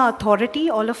exercising our authority,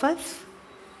 all of us?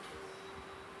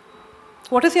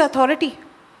 What is your authority?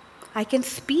 I can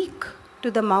speak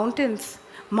to the mountains.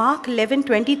 Mark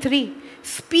 11:23.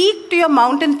 Speak to your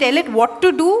mountain, tell it what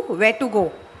to do, where to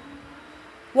go.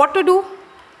 What to do?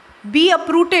 Be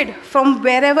uprooted from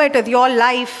wherever it is, your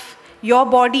life, your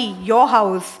body, your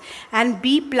house, and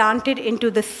be planted into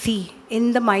the sea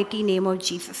in the mighty name of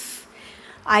Jesus.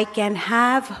 I can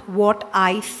have what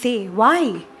I say.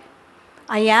 Why?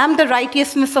 I am the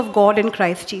righteousness of God in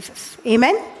Christ Jesus.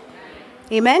 Amen?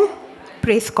 Amen?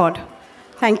 Praise God.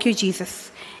 Thank you,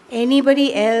 Jesus.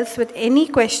 Anybody else with any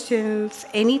questions,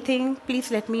 anything,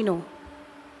 please let me know.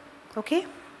 Okay?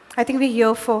 I think we're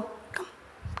here for...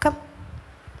 Come.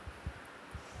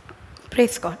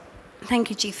 Praise God. Thank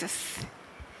you, Jesus.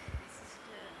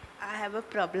 I have a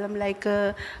problem like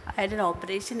I had an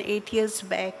operation 8 years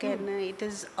back and it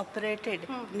is operated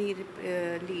knee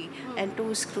and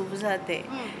 2 screws are there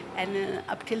and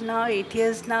up till now 8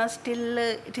 years now still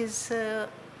it is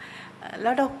a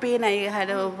lot of pain I had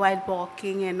while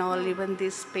walking and all, even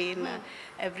this pain.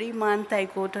 Every month I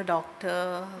go to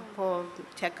doctor for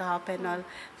checkup and all.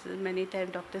 So many times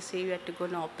doctors say you have to go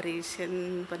on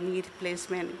operation for knee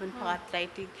replacement, even for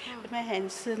arthritis. But my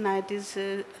hands now it is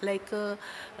like a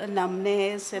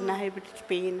numbness and I have a bit of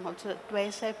pain. Also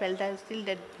twice I felt that still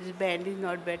that this band is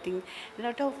not betting. A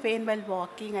lot of pain while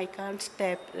walking. I can't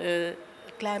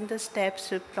climb the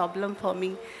steps. A problem for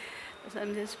me. So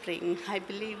I'm just praying. I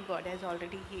believe God has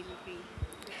already healed me.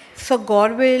 So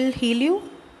God will heal you?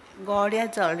 God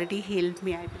has already healed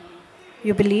me, I believe.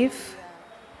 You believe?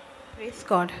 Praise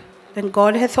God. Then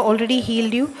God has already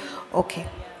healed you? Okay.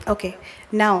 Okay.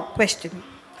 Now, question.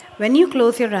 When you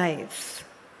close your eyes,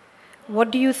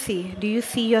 what do you see? Do you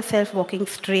see yourself walking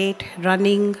straight,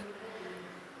 running,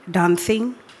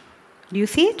 dancing? Do you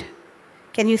see it?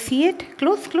 Can you see it?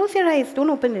 Close your eyes. Don't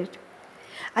open it.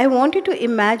 I want you to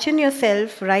imagine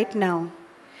yourself right now.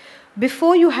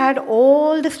 Before you had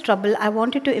all this trouble, I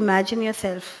want you to imagine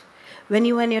yourself when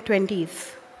you were in your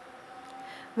 20s.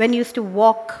 When you used to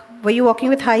walk, were you walking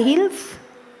with high heels?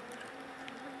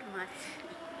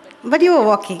 But you were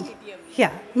walking.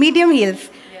 Yeah, medium heels.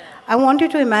 I want you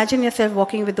to imagine yourself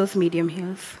walking with those medium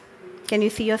heels. Can you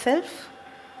see yourself?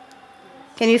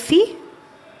 Can you see?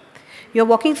 You're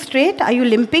walking straight. Are you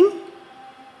limping?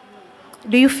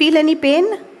 Do you feel any pain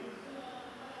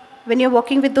when you're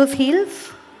walking with those heels?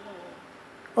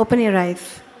 Open your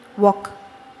eyes. Walk.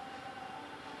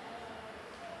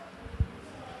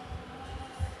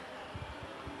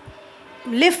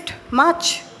 Lift.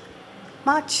 March.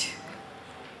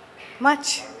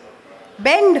 Much.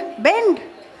 Bend, bend,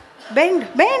 bend,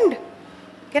 bend.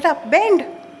 Get up, bend.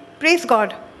 Praise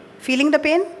God. Feeling the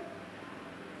pain?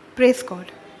 Praise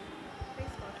God.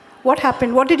 What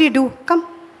happened? What did you do? Come.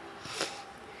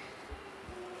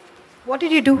 What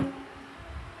did you do?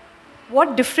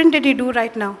 What different did you do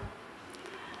right now?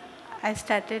 I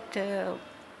started.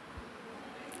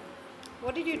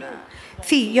 What did you do?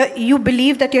 See, you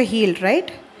believe that you're healed,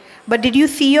 right? But did you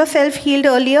see yourself healed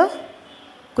earlier?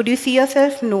 Could you see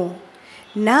yourself? No.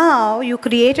 Now you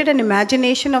created an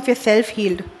imagination of yourself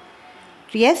healed.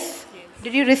 Yes?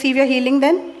 Did you receive your healing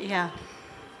then? Yeah.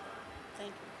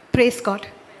 Praise God.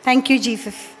 Thank you,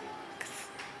 Jesus.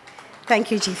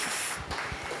 Thank you, Jesus.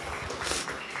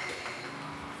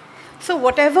 So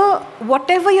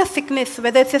whatever your sickness,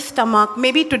 whether it's your stomach,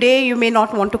 maybe today you may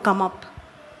not want to come up.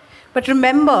 But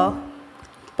remember,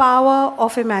 power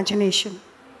of imagination.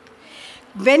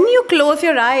 When you close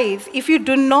your eyes, if you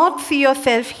do not see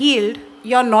yourself healed,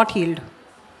 you're not healed.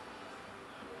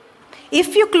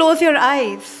 If you close your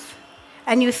eyes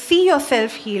and you see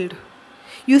yourself healed,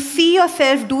 you see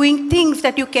yourself doing things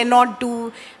that you cannot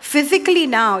do physically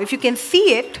now, if you can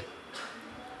see it,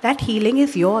 that healing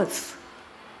is yours.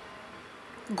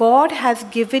 God has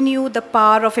given you the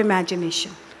power of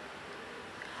imagination.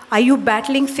 Are you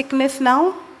battling sickness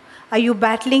now? Are you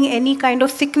battling any kind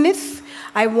of sickness?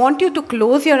 I want you to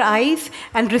close your eyes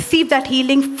and receive that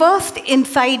healing first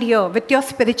inside here with your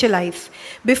spiritual eyes.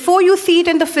 Before you see it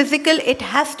in the physical, it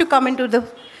has to come into the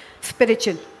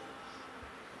spiritual.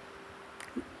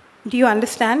 Do you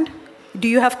understand? Do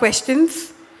you have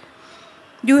questions?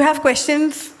 Do you have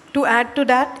questions to add to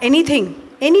that? Anything.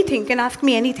 Anything. Can ask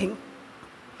me anything.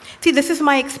 See, this is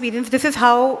my experience. This is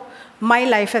how my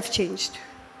life has changed.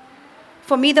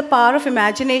 For me, the power of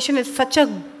imagination is such a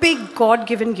big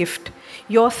God-given gift.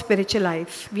 Your spiritual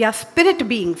eyes. We are spirit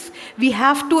beings. We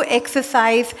have to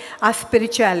exercise our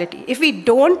spirituality. If we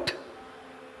don't,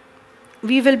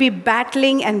 we will be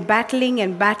battling and battling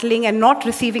and battling and not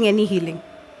receiving any healing.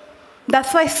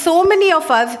 That's why so many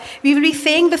of us, we will be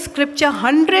saying the scripture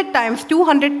 100 times,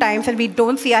 200 times, and we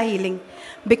don't see our healing.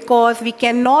 Because we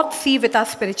cannot see with our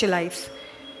spiritual eyes.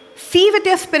 See with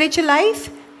your spiritual eyes,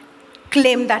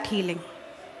 claim that healing.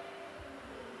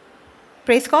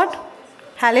 Praise God.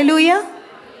 Hallelujah.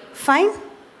 Fine.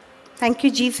 Thank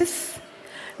you, Jesus.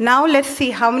 Now let's see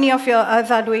how many of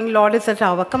us are doing Lord is the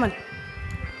Tower. Come on.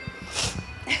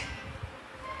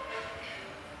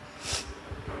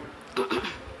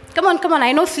 Come on, come on.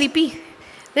 I know sleepy.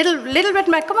 Little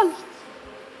bit, come on.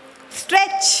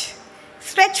 Stretch.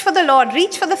 Stretch for the Lord.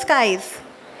 Reach for the skies.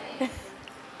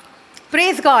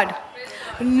 Praise God.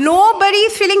 Nobody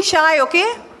is feeling shy,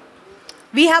 okay?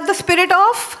 We have the spirit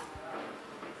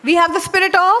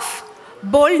of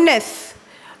boldness.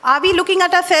 Are we looking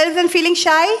at ourselves and feeling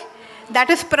shy? That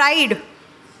is pride.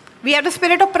 We have the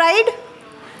spirit of pride?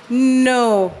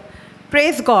 No.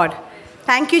 Praise God.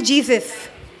 Thank you, Jesus.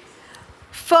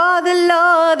 For the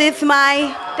Lord is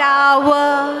my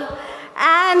tower,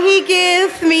 and He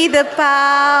gives me the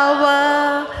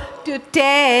power to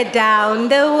tear down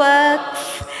the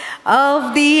works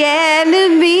of the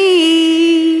enemy.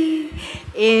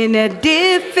 In a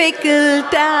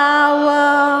difficult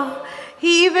hour,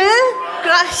 He will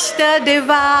crush the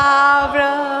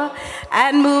devourer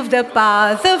and move the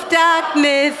powers of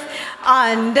darkness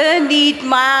underneath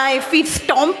my feet.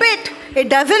 Stomp it. It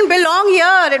doesn't belong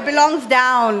here. It belongs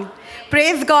down.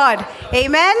 Praise God.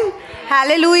 Amen.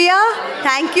 Hallelujah.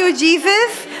 Thank you,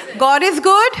 Jesus. God is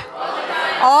good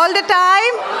all the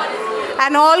time.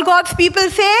 And all God's people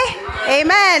say,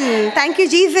 Amen. Thank you,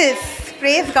 Jesus.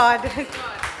 Praise God.